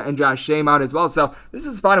Tapia and Josh Shamon as well. So this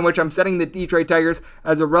is a spot in which I'm setting the Detroit Tigers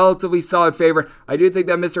as a relatively solid favorite. I do think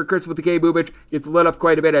that Mr. Chris with the K. Bubich gets lit up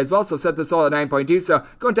quite a bit as well, so set this all at 9.2. So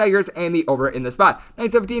going Tigers and the over in the spot.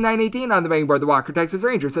 9:17, 9:18 on the betting board. The Walker Texas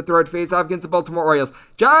Rangers set the road to face off against the Baltimore Orioles.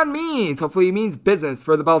 John Means, hopefully he means business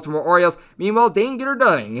for the Baltimore Orioles. Meanwhile, Dane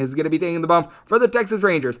Gitter-Dunning is going to be taking the bump for the Texas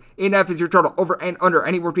Rangers. 8.5 is your total. Over and under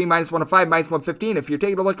anywhere between minus 105, minus 115 if you're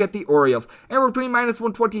taking a look at the Orioles. Anywhere between minus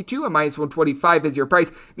 122 and minus 125 is your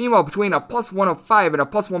price. Meanwhile, between a plus 105 and a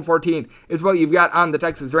plus 114 is what you've got on the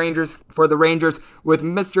Texas Rangers. For the Rangers, with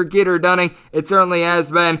Mr. Gitter-Dunning, it certainly has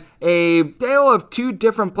been a tale of two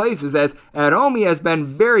different places, as at home he has been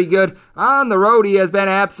very good. On the road, he has been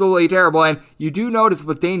absolutely terrible, and you do notice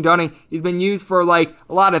with Dane Dunning, he's been used for like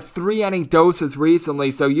a lot of 3-inning doses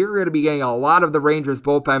recently, so you're going to be getting a lot of the Rangers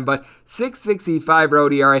bullpen, but 6.65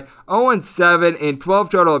 road ERA, 0-7 in 12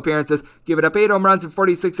 total appearances, giving up 8 home runs in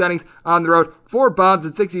 46 innings on the road, 4 bombs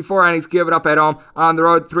in 64 innings given up at home. On the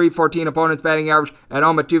road, 314 opponents batting average, at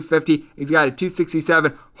home at 250. He's got a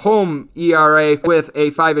 267 home ERA with a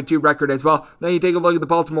 5-2 record as well. Then you take a look at the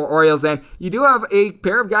Baltimore Orioles, and you do have a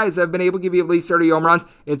pair of guys that have been able to give you at least 30 home runs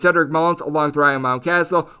in Cedric Mullins along with Ryan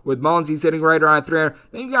Mountcastle. With Mullins, he's hitting right around 300.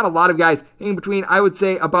 Then you've got a lot of guys hitting between, I would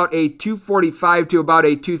say, about a 245 to about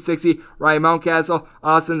a 260. Ryan Mountcastle,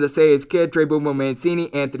 Austin Desai's kid, Trey Boomo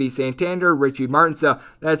Mancini, Anthony Santander, Richie Martin. So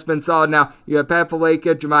that's been solid. Now you have Pat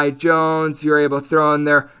Faleka, Jahmai Jones. You're able to throw in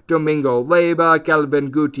there Domingo Leyba, Calvin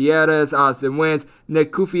Gutierrez, Austin Wins,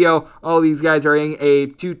 Nick Cufio. All these guys are in a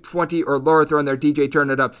 220 or lower, throwing their DJ Turn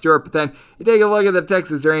It Up Stewart. But then you take a look at the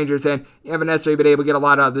Texas Rangers, and you haven't necessarily been able to get a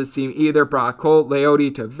lot out of this team either. Brock Holt,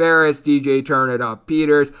 Leody Taveras, DJ Turn It Up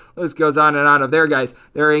Peters. List goes on and on of their guys.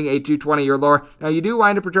 They're in a 220 or lower. Now you do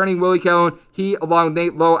wind up returning Willie Calhoun. He, along with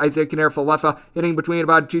Nate Lowe, Isaiah Canero-Falefa, hitting between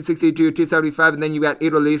about 262 to 275. And then you got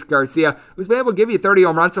Adolis Garcia, who's been able to give you 30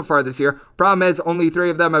 home runs so far this year. Problem is, only 3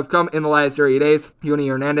 of them have have come in the last 30 days. Yoni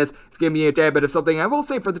Hernandez is giving me a tad bit of something. I will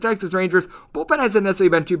say for the Texas Rangers, bullpen hasn't necessarily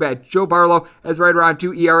been too bad. Joe Barlow has right around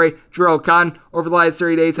 2 ERA. Jarrell Cotton over the last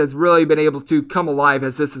 30 days has really been able to come alive,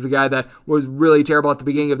 as this is a guy that was really terrible at the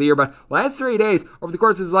beginning of the year. But last 30 days, over the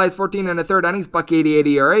course of his last 14 and a third innings, $1.88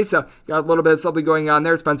 ERA. So got a little bit of something going on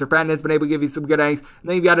there. Spencer Patton has been able to give you some good innings. And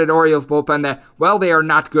then you've got an Orioles bullpen that, well, they are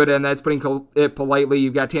not good, and that's putting it politely.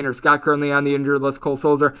 You've got Tanner Scott currently on the injured list. Cole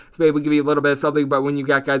Sulzer has been able to give you a little bit of something. But when you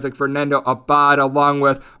got guys like Fernando Abad along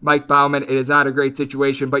with Mike Baumann, it is not a great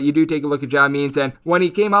situation. But you do take a look at John Means, and when he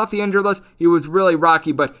came off the injured list, he was really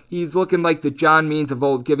rocky, but he's looking like the John Means of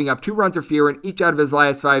old, giving up 2 runs or fewer in each out of his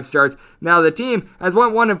last 5 starts. Now the team has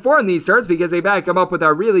went 1-4 in these starts because they back him up with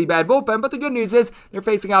a really bad bullpen, but the good news is they're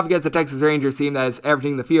facing off against the Texas Rangers team that is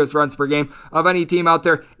averaging the fewest runs per game of any team out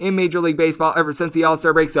there in Major League Baseball ever since the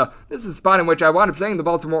All-Star break. So this is a spot in which I wound up saying the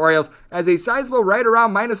Baltimore Orioles as a sizable right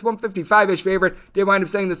around minus 155-ish favorite. Did wind up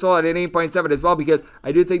saying this all at an 8.7 as well, because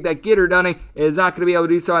I do think that Gitter Dunning is not going to be able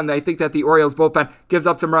to do so, and I think that the Orioles bullpen gives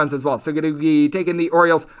up some runs as well. So going to be taking the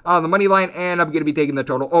Orioles on the money line, and I'm going to be taking the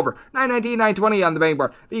total over 919, 920 on the betting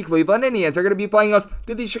board. The Cleveland Indians are going to be playing us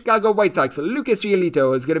to the Chicago White Sox. Lucas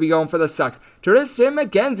Giolito is going to be going for the Sox. Tristan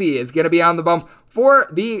McKenzie is going to be on the bump for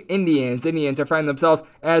the Indians. Indians are finding themselves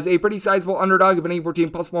as a pretty sizable underdog of an anywhere between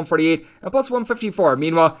plus 148 and plus 154.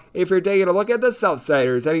 Meanwhile, if you're taking a look at the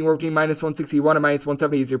Southsiders, anywhere between minus 161 and minus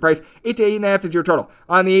 170 is your price. 8 to 8.5 is your total.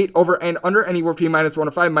 On the 8, over and under, anywhere between minus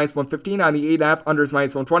 105, minus 115. On the 8.5, under is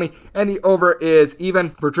minus 120. And the over is even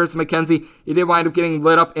for Tristan McKenzie. He did wind up getting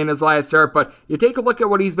lit up in his last start, but you take a look at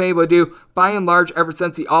what he's been able to do by and large ever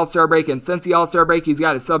since the All-Star break. And since the All-Star break, he's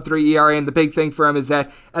got a sub-3 ERA, and the big thing for him is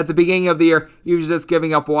that at the beginning of the year, he was just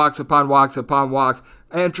giving up walks upon walks upon walks.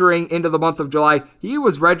 Entering into the month of July, he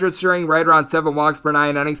was registering right around 7 walks per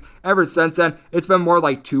 9 innings. Ever since then, it's been more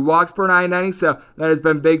like 2 walks per 9 innings, so that has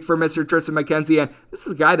been big for Mr. Tristan McKenzie, and this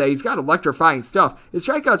is a guy that he's got electrifying stuff. His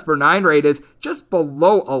strikeouts per 9 rate is just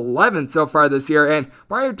below 11 so far this year, and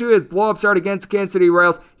prior to his blow-up start against Kansas City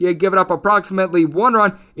Royals, he had given up approximately 1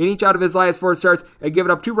 run in each out of his last 4 starts, had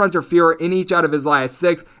given up 2 runs or fewer in each out of his last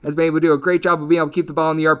 6, has been able to do a great job of being able to keep the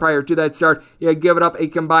ball in the yard prior to that start. He had given up a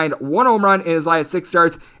combined 1 home run in his last 6 starts,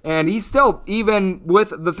 and he's still, even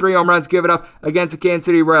with the 3 home runs given up against the Kansas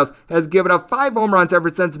City Royals, has given up 5 home runs ever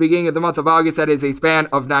since the beginning of the month of August. That is a span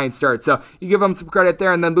of 9 starts. So you give him some credit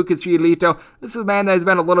there. And then Lucas Giolito, this is a man that has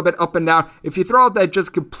been a little bit up and down. If you throw out that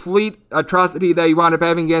just complete atrocity that he wound up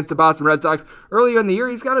having against the Boston Red Sox earlier in the year,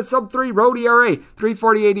 he's got a sub-3 road ERA,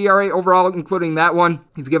 3.48 ERA overall, including that one.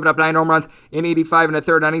 He's given up 9 home runs in 85 and a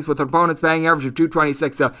third innings with an opponent's batting average of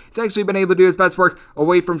 226. So he's actually been able to do his best work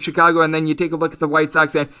away from Chicago. And then you take a look at the White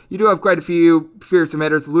Sox, and you do have quite a few fearsome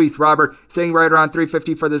hitters. Luis Robert sitting right around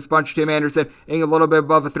 350 for this bunch. Tim Anderson hitting a little bit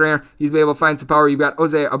above a 300. He's been able to find some power. You've got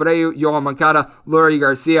Jose Abreu, Yohan Moncada, Leury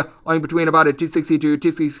Garcia, only between about a 262,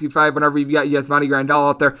 265 whenever you've got Yasmani Grandal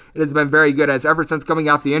out there. It has been very good, as ever since coming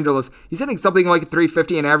off the injury list, he's hitting something like a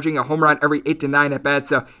 350 and averaging a home run every 8 to 9 at bats.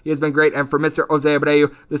 So he has been great. And for Mr. Jose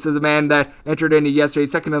Abreu, this is a man that entered into yesterday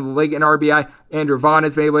second in the league in RBI. Andrew Vaughn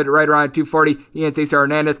has been able to hit right around 240. He and Cesar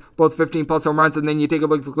Hernandez, both 15 plus home runs. And then you take a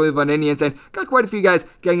look at the Cleveland Indians, and got quite a few guys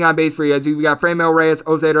getting on base for you, as you've got Franmil Reyes,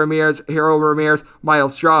 Jose Ramirez, Harold Ramirez,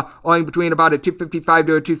 Miles Straw, only between about a 255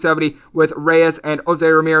 to a 270 with Reyes and Jose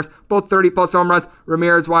Ramirez, both 30 plus home runs.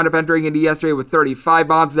 Ramirez wound up entering into yesterday with 35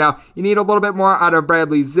 bombs. Now, you need a little bit more out of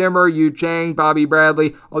Bradley Zimmer, Yu Chang, Bobby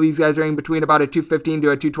Bradley. All these guys are in between about a 215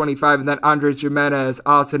 to a 225, and then Andres Jimenez,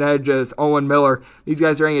 Austin Hedges, Owen Miller. These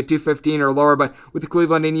guys are in at 215 or lower, but with the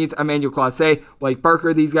Cleveland Indians, Emmanuel Clase, Blake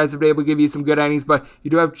Parker, these guys have been able to give you some good innings, but you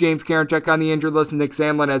do have James Karinchak on the injured list, and Nick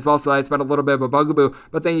Sandlin as well, so that's been a little bit of a bugaboo.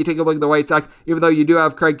 But then you take a look at the White Sox, even though you do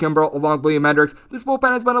have Craig Kimbrell along with William Hendricks, this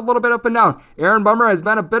bullpen has been a little bit up and down. Aaron Bummer has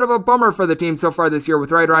been a bit of a bummer for the team so far this year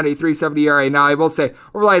with right around a 3.70 ERA. Now, I will say,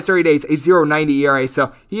 over the last 30 days, a 0.90 ERA,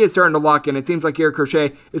 so he is starting to lock in. It seems like Eric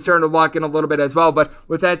Crochet is starting to lock in a little bit as well, but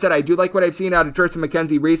with that said, I do like what I've seen out of Tristan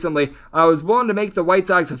McKenzie recently. I was willing to make the White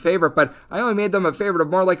Sox a favorite, but I only made them a favorite of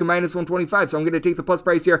more like a minus 125, so I'm going to take the plus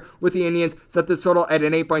price here with the Indians, set this total at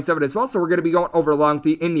an 8.7 as well, so we're going to be going over along with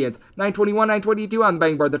the Indians. 921, 922 on the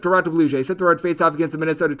betting board. The Toronto Blue Jays hit the road face-off against the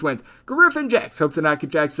Minnesota Twins. Griffin Jacks hopes to knock it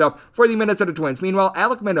Jacks up for the Minnesota Twins. Meanwhile,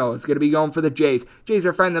 Alec Manoah is going to be going for the Jays. Jays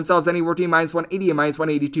are finding themselves anywhere between minus 180 and minus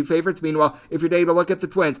 182 favorites. Meanwhile, if you're taking a look at the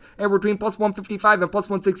Twins, anywhere between plus 155 and plus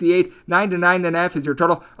 168, 9 to 9.5 is your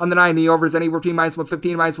total. On the 9, the over is anywhere between minus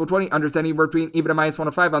 115 and minus 120. Under is anywhere between even to minus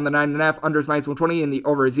 105 on the 9.5. Under is minus 120, and the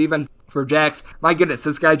over is even for Jacks. My goodness,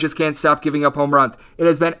 this guy just can't stop giving up home home runs. It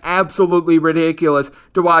has been absolutely ridiculous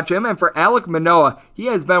to watch him. And for Alek Manoah, he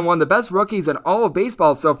has been one of the best rookies in all of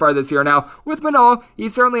baseball so far this year. Now, with Manoah, he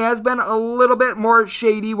certainly has been a little bit more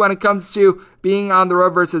shady when it comes to being on the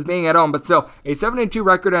road versus being at home, but still, a 7-2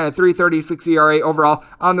 record and a 3.36 ERA overall.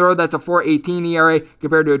 On the road, that's a 4.18 ERA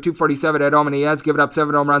compared to a 2.47 at home, and he has given up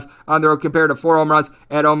 7 home runs on the road compared to 4 home runs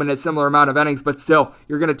at home in a similar amount of innings, but still,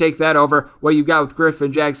 you're going to take that over what you've got with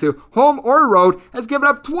Griffin Jax, who, home or road, has given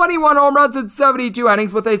up 21 home runs in 72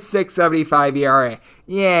 innings with a 6.75 ERA.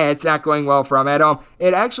 Yeah, it's not going well for him at home.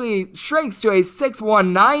 It actually shrinks to a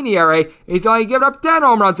 6.19 ERA. He's only given up 10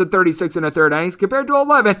 home runs in 36 and a third innings compared to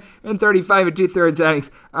 11 in 35 and 2/3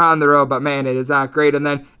 innings on the road. But man, it is not great. And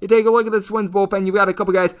then you take a look at the Twins bullpen. You've got a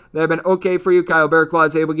couple guys that have been okay for you. Kyle Barraclough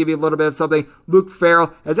is able to give you a little bit of something. Luke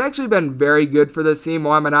Farrell has actually been very good for this team.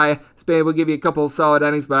 Mohamed Aya has been able to give you a couple of solid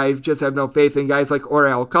innings, but I just have no faith in guys like Ore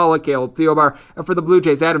Alcala, Caleb Theobar. And for the Blue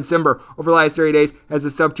Jays, Adam Simber over the last 30 days has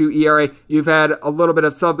a sub-2 ERA. You've had a little bit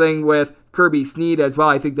of something with Kirby Snead as well.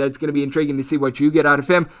 I think that's going to be intriguing to see what you get out of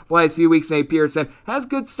him. The last few weeks, Nate Peterson has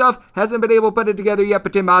good stuff, hasn't been able to put it together yet,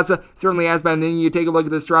 but Tim Mazza certainly has been. And then you take a look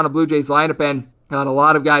at this Toronto Blue Jays lineup, and a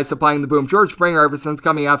lot of guys supplying the boom. George Springer, ever since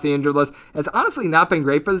coming off the injured list, has honestly not been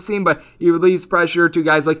great for the team, but he relieves pressure to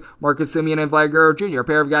guys like Marcus Semien and Vlad Guerrero Jr., a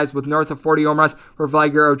pair of guys with north of 40 home runs for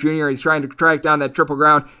Vlad Guerrero Jr. He's trying to track down that triple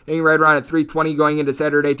ground, hitting right around at 320 going into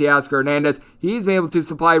Saturday to Oscar Hernandez. He's been able to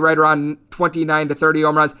supply right around 29 to 30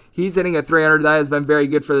 home runs. He's hitting at 300. That has been very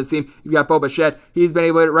good for the team. You've got Bo Bichette. He's been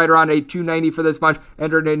able to hit right around a 290 for this bunch.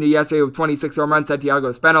 Entered into yesterday with 26 home runs.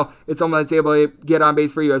 Santiago Espinal, it's someone that's able to get on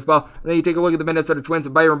base for you as well. And then you take a look at the Minnesota Twins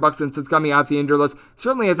and Byron Buxton, since coming off the injured list,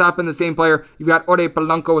 certainly has not been the same player. You've got Ode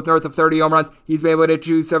Polanco with north of 30 home runs. He's been able to hit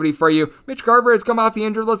 270 for you. Mitch Garver has come off the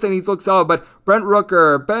injured list and he's looked solid, but Brent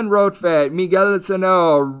Rooker, Ben Rotfett, Miguel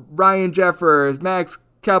Sano, Ryan Jeffers, Max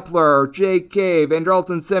Kepler, Jake Cave,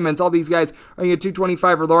 Andrelton Simmons, all these guys are getting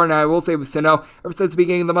 225 or lower. Now, I will say with Sano, ever since the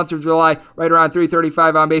beginning of the month of July, right around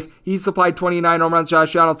 335 on base, he's supplied 29 home runs.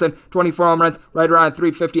 Josh Donaldson, 24 home runs, right around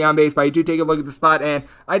 350 on base. But you do take a look at the spot, and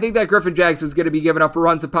I think that Griffin Jax is going to be giving up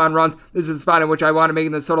runs upon runs. This is a spot in which I want to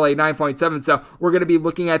make this total a 9.7, so we're going to be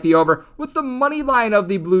looking at the over. With the money line of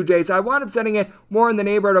the Blue Jays, I wound up setting it more in the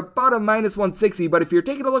neighborhood of about a minus 160, but if you're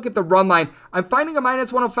taking a look at the run line, I'm finding a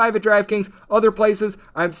minus 105 at DraftKings. Other places,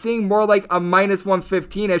 I'm seeing more like a minus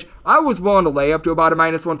 115-ish. I was willing to lay up to about a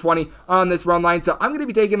minus 120 on this run line, so I'm going to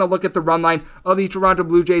be taking a look at the run line of the Toronto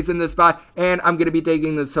Blue Jays in this spot, and I'm going to be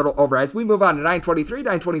taking this total over. As we move on to 923,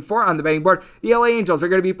 924 on the betting board, the LA Angels are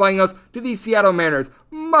going to be playing us to the Seattle Mariners.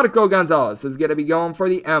 Marco Gonzalez is going to be going for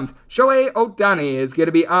the M's. Shohei Ohtani is going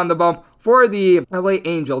to be on the bump for the LA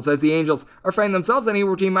Angels, as the Angels are finding themselves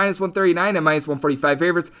anywhere between minus 139 and minus 145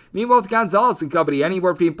 favorites. Meanwhile, with Gonzalez and company,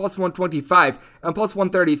 anywhere between plus 125 and plus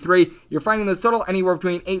 133. You're finding the total anywhere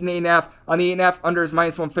between 8 and 8.5. On the 8.5, under is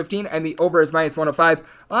minus 115, and the over is minus 105.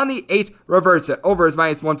 On the 8, reverse it. Over is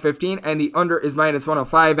minus 115, and the under is minus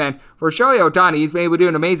 105. And for Shohei Ohtani, he's been able to do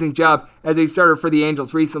an amazing job as a starter for the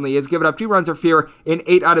Angels recently. He has given up 2 runs or fewer in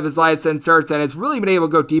 8 out of his last 10 starts, and has really been able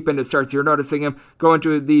to go deep into starts. You're noticing him go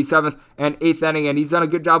into the 7th and 8th inning, and he's done a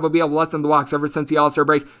good job of being able to lessen the walks ever since the All-Star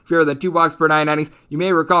break, fewer than 2 walks per 9 innings. You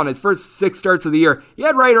may recall in his first 6 starts of the year, he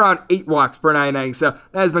had right around 8 walks per 9 innings, so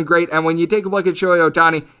that has been great. And when you take a look at Shohei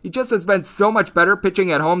Ohtani, he just has been so much better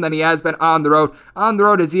pitching at home than he has been on the road. On the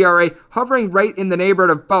road, his ERA hovering right in the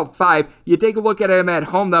neighborhood of about 5. You take a look at him at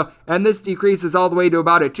home, though, and this decreases all the way to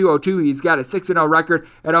about a 2.02. He's got a 6-0 record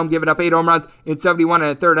at home, giving up 8 home runs in 71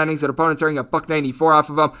 and a third innings, and opponents are getting a $194 off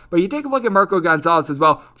of him. But you take a look at Marco Gonzalez as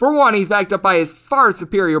well. For 1, he's backed up by his far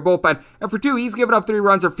superior bullpen, and for 2, he's given up 3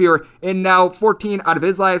 runs or fewer in now 14 out of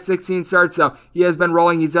his last 16 starts, so he has been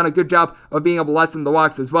rolling. He's done a good job of being able to lessen the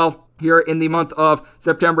walks as well. Here in the month of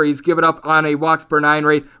September, he's given up on a walks per 9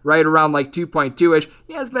 rate right around like 2.2-ish.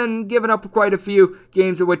 He has been giving up quite a few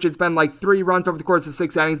games in which it's been like 3 runs over the course of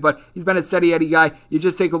 6 innings, but he's been a steady Eddie guy. You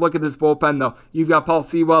just take a look at this bullpen, though. You've got Paul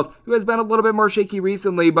Sewald, who has been a little bit more shaky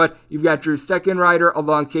recently, but you've got Drew Steckenrider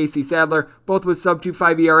along Casey Sadler, both with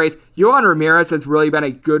sub-2.5 ERAs. Yohan Ramirez has really been a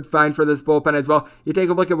good find for this bullpen as well. You take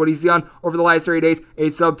a look at what he's done over the last 30 days, a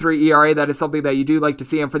sub-3 ERA. That is something that you do like to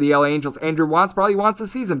see him for the LA Angels. Andrew Wantz probably wants the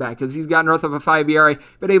season back because he's got north of a 5 ERA,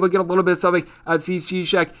 been able to get a little bit of something out of Steve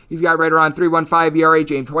Cishek. He's got right around 3.15 ERA.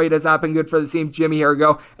 James White has not been good for the team. Jimmy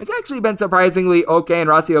Hergo has actually been surprisingly okay, and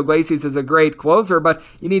Rossi Iglesias is a great closer, but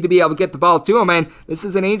you need to be able to get the ball to him, and this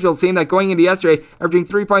is an Angels team that going into yesterday, averaging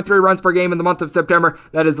 3.3 runs per game in the month of September.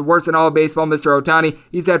 That is the worst in all of baseball. Mr. Ohtani,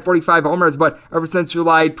 he's had 45 homers, but ever since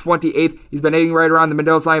July 28th, he's been hitting right around the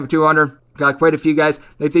Mendoza line of 200. Got quite a few guys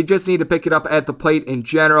that they just need to pick it up at the plate in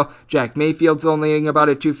general. Jack Mayfield's only hitting about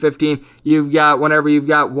a 215. You've got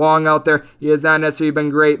Wong out there. He has not necessarily been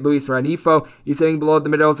great. Luis Rengifo, he's hitting below the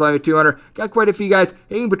middle, line at 200. Got quite a few guys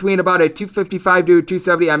hitting between about a 255 to a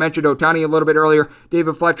 270. I mentioned Ohtani a little bit earlier.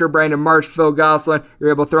 David Fletcher, Brandon Marsh, Phil Gosselin. You're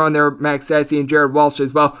able to throw in there Max Stassi and Jared Walsh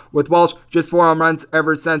as well. With Walsh, just 4 home runs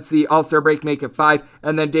ever since the All-Star break, make it 5.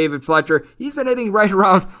 And then David Fletcher, he's been hitting right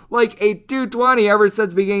around like a 220 ever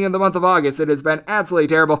since the beginning of the month of August. It has been absolutely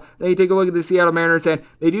terrible. Then you take a look at the Seattle Mariners, and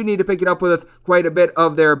they do need to pick it up with quite a bit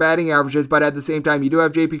of their batting averages, but at the same time, you do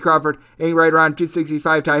have J.P. Crawford hitting right around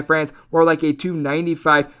 265, Ty France more like a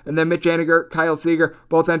 295, and then Mitch Haniger, Kyle Seager,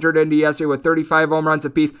 both entered into yesterday with 35 home runs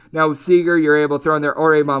apiece. Now with Seager, you're able to throw in there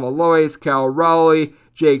Ore Mamalois, Cal Raleigh,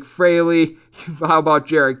 Jake Fraley, how about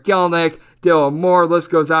Jarrett Gelnick, Dylan Moore, list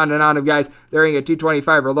goes on and on of guys they're hitting at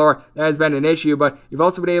 225 or lower. That has been an issue, but you've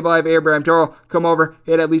also been able to have Abraham Toro come over,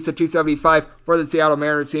 hit at least a 275 for the Seattle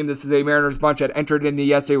Mariners team. This is a Mariners bunch that entered into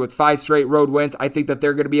yesterday with 5 straight road wins. I think that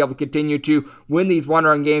they're going to be able to continue to win these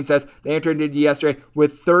one-run games as they entered into yesterday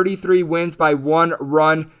with 33 wins by 1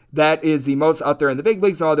 run. That is the most out there in the big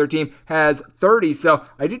leagues. No other team has 30. So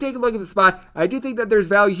I do take a look at the spot. I do think that there's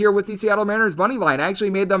value here with the Seattle Mariners money line. I actually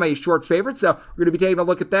made them a short favorite, so we're going to be taking a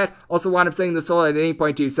look at that. Also wound up setting the sold at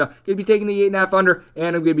 8.2. So going to be taking the 8.5 under,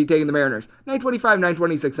 and I'm going to be taking the Mariners. 925,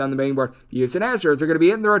 926 on the betting board. The Houston Astros are going to be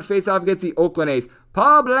hitting the road face-off against the Oakland A's.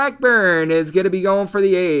 Paul Blackburn is going to be going for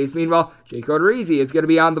the A's. Meanwhile, Jake Odorizzi is going to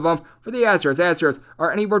be on the bump for the Astros. Astros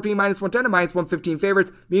are anywhere between minus 110 and minus 115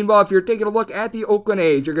 favorites. Meanwhile, if you're taking a look at the Oakland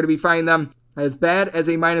A's, you're going to be finding them as bad as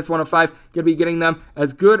a minus 105, going to be getting them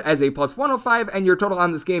as good as a plus 105, and your total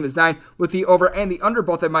on this game is 9, with the over and the under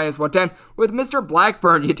both at minus 110. With Mr.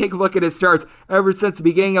 Blackburn, you take a look at his starts ever since the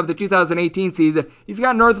beginning of the 2018 season. He's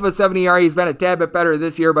got north of a 70 ERA. He's been a tad bit better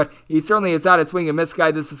this year, but he certainly is not a swing and miss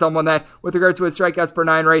guy. This is someone that, with regards to his strikeouts per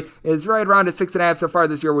 9 rate, is right around a 6.5 so far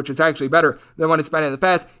this year, which is actually better than what it's been in the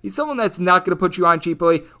past. He's someone that's not going to put you on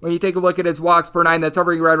cheaply. When you take a look at his walks per 9, that's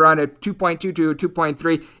hovering right around a 2.2 to a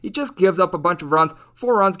 2.3. He just gives up a bunch of runs.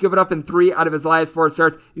 4 runs given up in 3 out of his last 4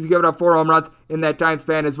 starts. He's given up 4 home runs in that time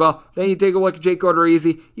span as well. Then you take a look at Jake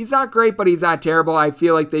Odorizzi. He's not great, but he's not terrible. I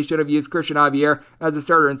feel like they should have used Christian Javier as a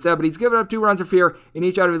starter instead, but he's given up 2 runs or fewer in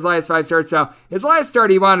each out of his last 5 starts. So his last start,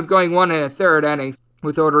 he wound up going 1 1/3 innings.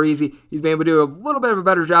 With Odorizzi, he's been able to do a little bit of a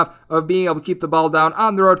better job of being able to keep the ball down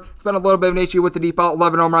on the road. It's been a little bit of an issue with the deep ball.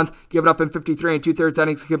 11 home runs, given up in 53 2/3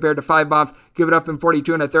 innings compared to 5 bombs, given up in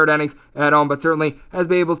 42 1/3 innings at home, but certainly has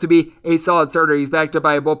been able to be a solid starter. He's backed up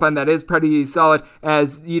by a bullpen that is pretty solid,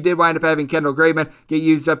 as you did wind up having Kendall Graveman get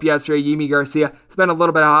used up yesterday. Yimi Garcia. It's been a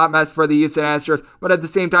little bit of a hot mess for the Houston Astros, but at the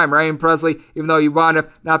same time, Ryan Presley, even though you wound up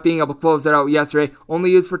not being able to close it out yesterday, only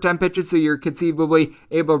used for 10 pitches, so you're conceivably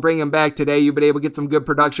able to bring him back today. You've been able to get some good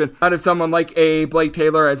production out of someone like a Blake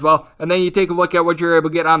Taylor as well. And then you take a look at what you're able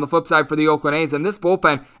to get on the flip side for the Oakland A's. And this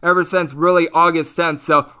bullpen, ever since really August 10th,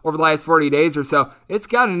 so over the last 40 days or so, it's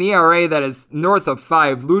got an ERA that is north of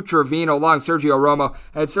 5. Lou Trevino along Sergio Romo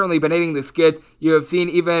has certainly been hitting the skids. You have seen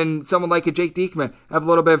even someone like a Jake Diekman have a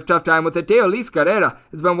little bit of a tough time with it. Teolis Carrera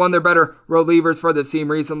has been one of their better relievers for the team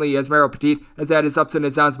recently, as Mero Petit has had his ups and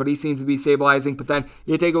his downs, but he seems to be stabilizing. But then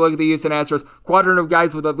you take a look at the Houston Astros, quadrant of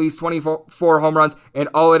guys with at least 24 home runs and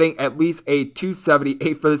all hitting at least a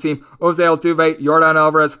 278 for the team. Jose Altuve, Yordan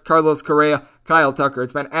Alvarez, Carlos Correa, Kyle Tucker.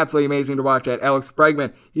 It's been absolutely amazing to watch at. Alex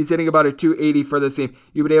Bregman, he's hitting about a 280 for this team.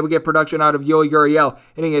 You've been able to get production out of Yuli Gurriel,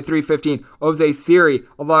 hitting at 315. Jose Siri,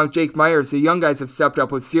 along Jake Myers. The young guys have stepped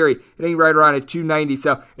up with Siri, hitting right around a 290.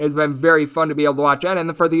 So it has been very fun to be able to watch that. And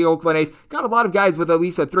then for the Oakland A's, got a lot of guys with at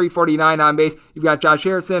least a 349 on base. You've got Josh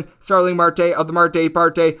Harrison, Starling Marte of the Marte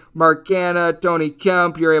Parte, Mark Canna, Tony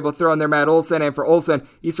Kemp. You're able to throw in there Matt Olson. And for Olson,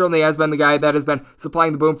 he certainly has been the guy that has been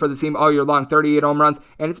supplying the boom for the team all year long. 38 home runs.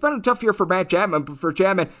 And it's been a tough year for Matt Chapman, but for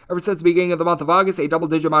Chapman, ever since the beginning of the month of August, a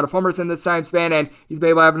double-digit amount of homers in this time span, and he's been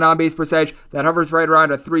able to have an on-base percentage that hovers right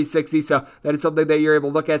around a 360, so that is something that you're able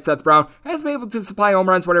to look at. Seth Brown has been able to supply home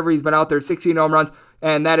runs whenever he's been out there, 16 home runs,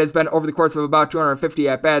 and that has been over the course of about 250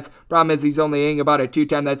 at-bats. Problem is he's only hitting about a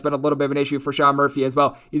 210. That's been a little bit of an issue for Sean Murphy as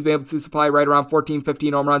well. He's been able to supply right around 14,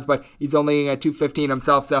 15 home runs, but he's only hitting at 215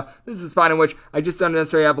 himself. So this is a spot in which I just don't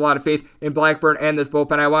necessarily have a lot of faith in Blackburn and this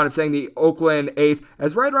bullpen. I wound up saying the Oakland A's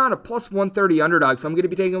as right around a plus 130 underdog. So I'm going to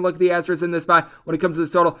be taking a look at the Astros in this spot. When it comes to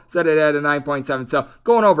this total, set it at a 9.7. So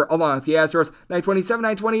going over along with the Astros, 927,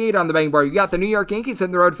 928 on the betting board. You got the New York Yankees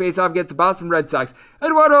hitting the road face-off against the Boston Red Sox.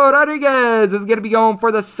 Eduardo Rodriguez is going to be going for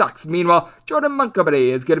the Sox. Meanwhile, Jordan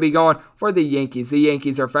Montgomery is going to be going for the Yankees. The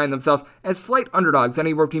Yankees are finding themselves as slight underdogs,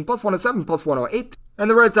 anywhere between plus 107, plus 108. And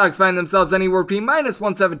the Red Sox find themselves anywhere between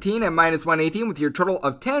 -117 and -118 with your total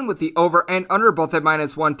of 10 with the over and under both at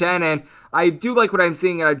 -110. And I do like what I'm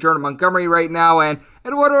seeing out of Jordan Montgomery right now. And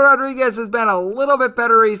Eduardo Rodriguez has been a little bit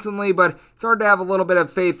better recently, but it's hard to have a little bit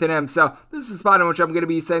of faith in him. So this is a spot in which I'm going to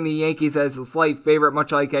be setting the Yankees as a slight favorite,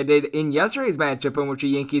 much like I did in yesterday's matchup in which the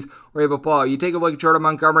Yankees were able to pull out. You take a look at Jordan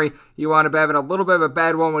Montgomery, you want to be having a little bit of a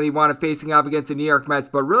bad one when he wanted facing off against the New York Mets,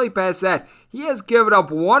 but really past that, he has given up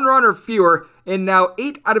 1 run or fewer in now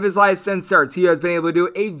 8 out of his last 10 starts. He has been able to do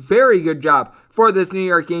a very good job for this New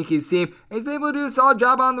York Yankees team, and he's been able to do a solid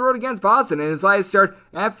job on the road against Boston. In his last start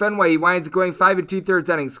at Fenway, he winds up going 5 2/3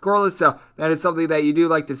 innings scoreless, so that is something that you do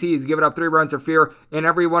like to see. He's given up 3 runs or fewer in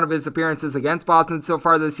every one of his appearances against Boston so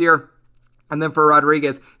far this year. And then for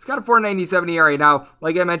Rodriguez, he's got a 4.97 ERA now.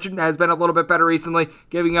 Like I mentioned, has been a little bit better recently,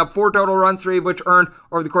 giving up 4 total runs, 3 of which earned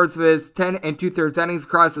over the course of his 10 2/3 innings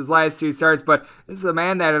across his last 2 starts. But this is a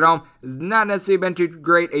man that at home has not necessarily been too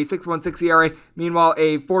great. A 6.16 ERA, meanwhile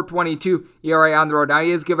a 4.22 ERA on the road. Now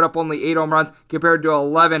he has given up only 8 home runs compared to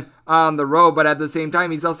 11 on the road, but at the same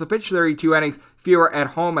time, he's also pitched 32 innings fewer at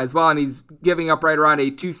home as well, and he's giving up right around a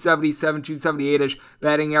 277, 278-ish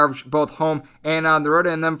batting average both home and on the road.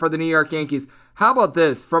 And then for the New York Yankees, how about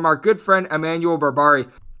this from our good friend Emmanuel Barbari?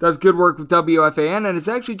 Does good work with WFAN and has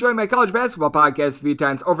actually joined my college basketball podcast a few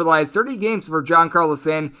times. Over the last 30 games for John Carlos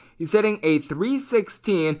Stanton, he's hitting a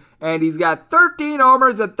 316, and he's got 13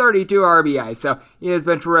 homers and 32 RBI, so he has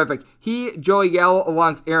been terrific. He, Joey Gallo,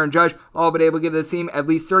 along with Aaron Judge, all been able to give this team at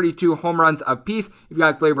least 32 home runs apiece. You've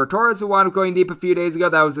got Gleyber Torres, who wound up going deep a few days ago.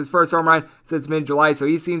 That was his first home run since mid-July, so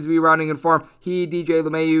he seems to be rounding in form. He, DJ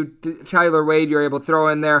LeMahieu, Tyler Wade, you're able to throw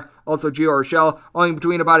in there. Also, Gio Urshela, only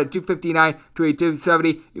between about a 259 to a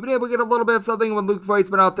 270. You've been able to get a little bit of something when Luke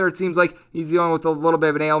Voigt's been out there. It seems like he's dealing with a little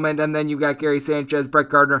bit of an ailment. And then you've got Gary Sanchez, Brett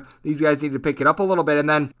Gardner. These guys need to pick it up a little bit. And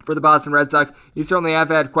then for the Boston Red Sox, you certainly have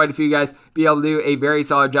had quite a few guys be able to do a very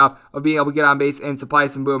solid job of being able to get on base and supply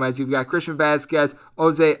some boom. As you've got Christian Vasquez,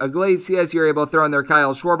 Jose Iglesias, you're able to throw in there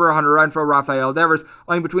Kyle Schwarber, Hunter Renfroe, Rafael Devers,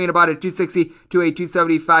 only between about a 260 to a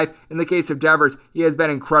 275. In the case of Devers, he has been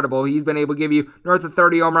incredible. He's been able to give you north of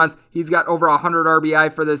 30 home runs. He's got over 100 RBI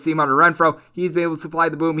for this team. Hunter Renfroe, he's been able to supply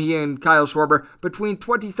the boom. He and Kyle Schwarber between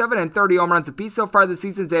 27 and 30 home runs apiece so far this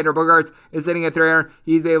season. Xander Bogaerts is sitting at 300.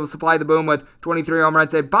 He's been able to supply the boom with 23 home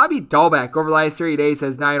runs. And Bobby Dahlbeck over the last 3 days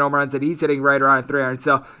has 9 home runs, and he's hitting right around 300.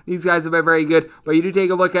 So these guys have been very good. But you do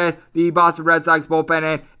take a look at the Boston Red Sox bullpen,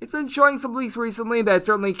 and it's been showing some leaks recently that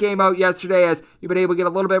certainly came out yesterday as you've been able to get a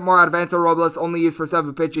little bit more out of Ansel Robles, only used for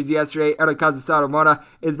 7 pitches yesterday. Eric Mona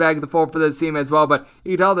is back in the fold for this team as well. But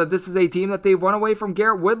you can tell that this is a team that they've won away from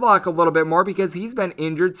Garrett Whitlock a little bit more because he's been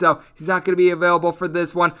injured, so he's not going to be available for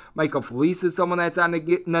this one. Michael Felice is someone that's not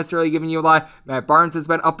necessarily giving you a lot. Matt Barnes has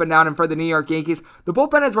been up and down, and for the New York Yankees, the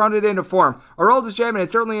bullpen has rounded into form. Aroldis Chapman has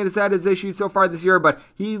certainly had his issues so far this year, but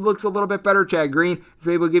he looks a little bit better. Chad Green is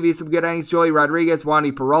able to give you some good innings. Joey Rodriguez,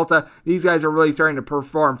 Wandy Peralta, these guys are really starting to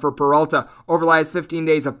perform. For Peralta, over the last 15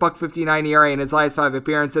 days, a .59 ERA in his last 5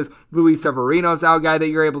 appearances. Luis Severino is now a guy that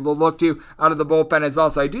you're able to look to out of the bullpen as well.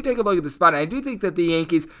 So I do take a look at the spot, and I do think that the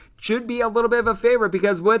Yankees should be a little bit of a favorite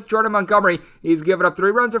because with Jordan Montgomery, he's given up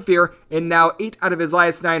 3 runs or fewer in now 8 out of his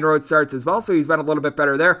last 9 road starts as well, so he's been a little bit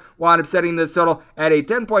better there. Wound up setting this total at a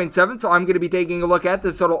 10.7, so I'm going to be taking a look at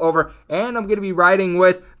this total over, and I'm going to be riding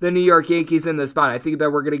with the New York Yankees in this spot. I think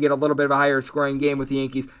that we're going to get a little bit of a higher scoring game with the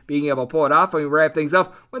Yankees being able to pull it off, and we wrap things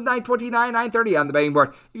up with 9:29, 9:30 on the betting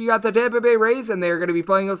board. You got the Tampa Bay Rays, and they're going to be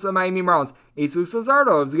playing against the Miami Marlins. Jesus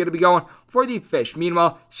Luzardo is going to be going for the Fish.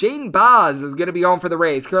 Meanwhile, Shane Baz is going to be going for the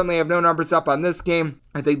Rays. Currently, I have no numbers up on this game.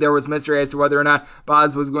 I think there was mystery as to whether or not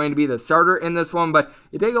Baz was going to be the starter in this one, but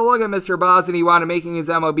you take a look at Mr. Baz, and he wound up making his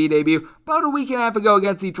MLB debut about a week and a half ago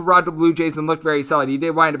against the Toronto Blue Jays and looked very solid. He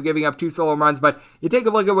did wind up giving up 2 solo runs, but you take a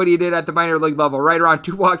look at what he did at the minor league level, right around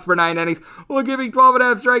 2 walks per 9 innings, while giving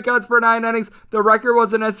 12.5 strikeouts per 9 innings. The record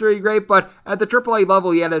wasn't necessarily great, but at the AAA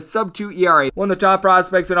level, he had a sub-2 ERA. One of the top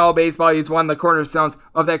prospects in all baseball. He's one of the cornerstones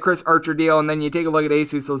of that Chris Archer deal, and then you take a look at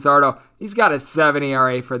Jesus Luzardo. He's got a 7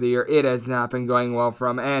 ERA for the year. It has not been going well for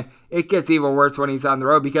him, and it gets even worse when he's on the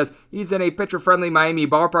road because he's in a pitcher-friendly Miami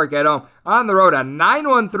ballpark at home. On the road, a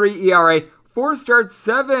 9.13 ERA, 4 starts,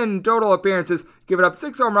 7 total appearances, giving up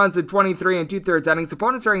 6 home runs in 23 2/3 innings.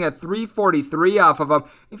 Opponents are at 343 off of him.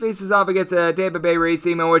 He faces off against a Tampa Bay Rays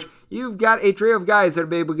team in which you've got a trio of guys that will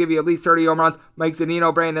be able to give you at least 30 home runs. Mike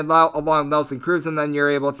Zunino, Brandon Lau, along with Nelson Cruz, and then you're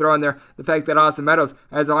able to throw in there the fact that Austin Meadows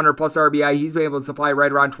has 100 plus RBI. He's been able to supply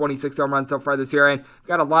right around 26 home runs so far this year, and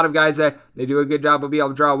got a lot of guys that they do a good job of being able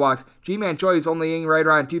to draw walks. G-Man Choi is only hitting right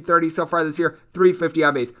around 230 so far this year, 350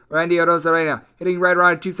 on base. Randy Arozarena hitting right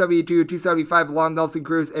around 272, 275 along Nelson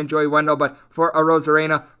Cruz and Joey Wendell, but for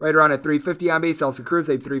Arozarena right around at 350 on base. Elsa Cruz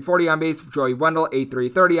a 340 on base. Joey Wendell a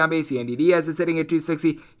 330 on base. Yandy Diaz is hitting at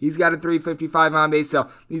 260. He's got a 355 on base. So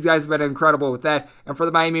these guys have been incredible with that. And for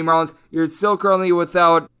the Miami Marlins, you're still currently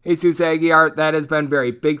without Jesus Aguilar. That has been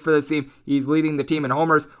very big for this team. He's leading the team in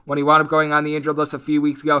homers. When he wound up going on the injured list a few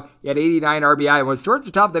weeks ago, he had 89 RBI and was towards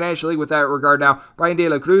the top of the National League with that regard now. Brian De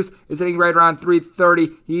La Cruz is hitting right around 330.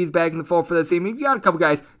 He's back in the fold for this team. You've got a couple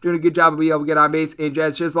guys doing a good job of being able to get on base in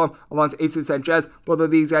Jazz Chisholm along with Jesus Sanchez. Both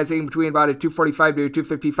of these guys hitting between about a 245 to a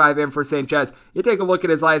 255 in for Sanchez. You take a look at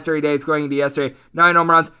his last 30 days going into yesterday. 9 home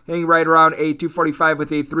runs, hitting right around a 245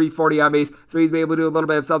 with a 340 on base. So he's been able to do a little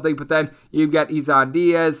bit of something. But then you've got Isan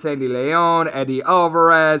Diaz, Sandy Leon, Eddie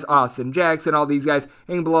Alvarez, Austin Jackson, all these guys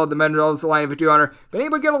hitting below the Mendoza line of a 200. Been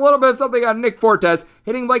able to get a little bit of something on Nick Fortes,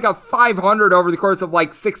 hitting like a 500 over the course of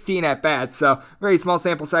like 16 at bats. So very small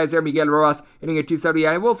sample size there. Miguel Rojas hitting a 270.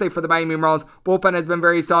 And I will say for the Miami Marlins, bullpen has been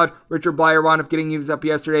very solid. Richard Blyer wound up getting used up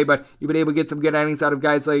yesterday, but you've been able to get some good innings out of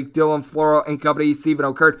guys like Dylan Floro and company. Stephen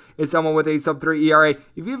O'Kurt is someone with a sub-3 ERA. If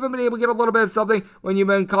you've even been able to get a little bit of something when you've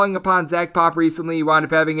been calling upon Zach Pop recently, you wound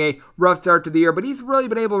up having a rough start to the year, but he's really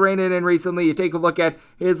been able to rein it in recently. You take a look at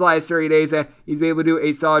his last 30 days, and he's been able to do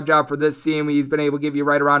a solid job for this team. He's been able to give you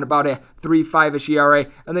right around about a 3.5-ish ERA,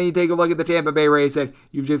 and then you take a look at the Tampa Bay Rays, and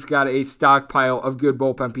you've just got a stockpile of good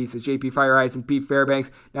bullpen pieces. JP Fireeyes and Pete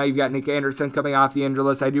Fairbanks. Now you've got Nick Anderson coming off the injured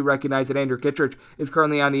list. I do recognize that Andrew Kittredge is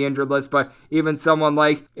currently on the injured list, but even someone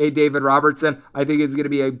like a David Robertson, I think is going to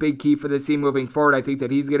be a big key for this team moving forward. I think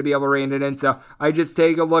that he's going to be able to rein it in. So I just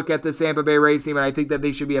take a look at the Tampa Bay Rays team, and I think that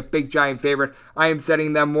they should be a big giant favorite. I am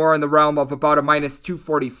setting them more in the realm of about a minus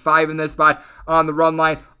 245 in this spot on the run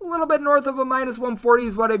line. A little bit north of a minus 140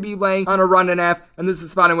 is what I'd be laying on a run and a half, and this is a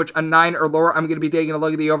spot in which a 9 or lower, I'm going to be taking a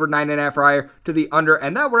look at the over 9.5 or higher to the under,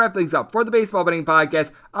 and that will wrap things up for the Baseball Betting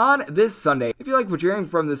Podcast on this Sunday. If you like what you're hearing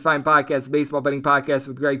from this fine podcast, the Baseball Betting Podcast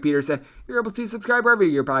with Greg Peterson, you're able to subscribe wherever you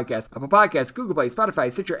get your podcast. Apple Podcasts, Google Play,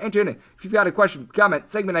 Spotify, Stitcher, and TuneIn. If you've got a question, comment,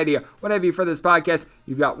 segment idea, whatever you for this podcast,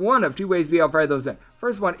 you've got one of two ways to be able to fire those in.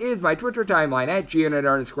 First one is my Twitter timeline at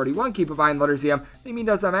GNR_41. Keep in mind, letters EM. They mean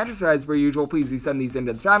does not matter, so as per usual, please do send these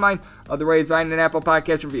into the timeline. Otherwise, find an Apple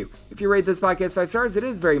Podcast review. If you rate this podcast 5 stars, it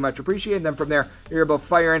is very much appreciated. Then from there, you're able to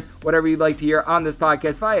fire in whatever you'd like to hear on this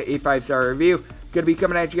podcast via a 5-star review. Going to be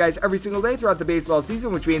coming at you guys every single day throughout the baseball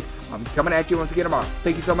season, which means I'm coming at you once again tomorrow.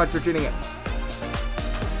 Thank you so much for tuning in.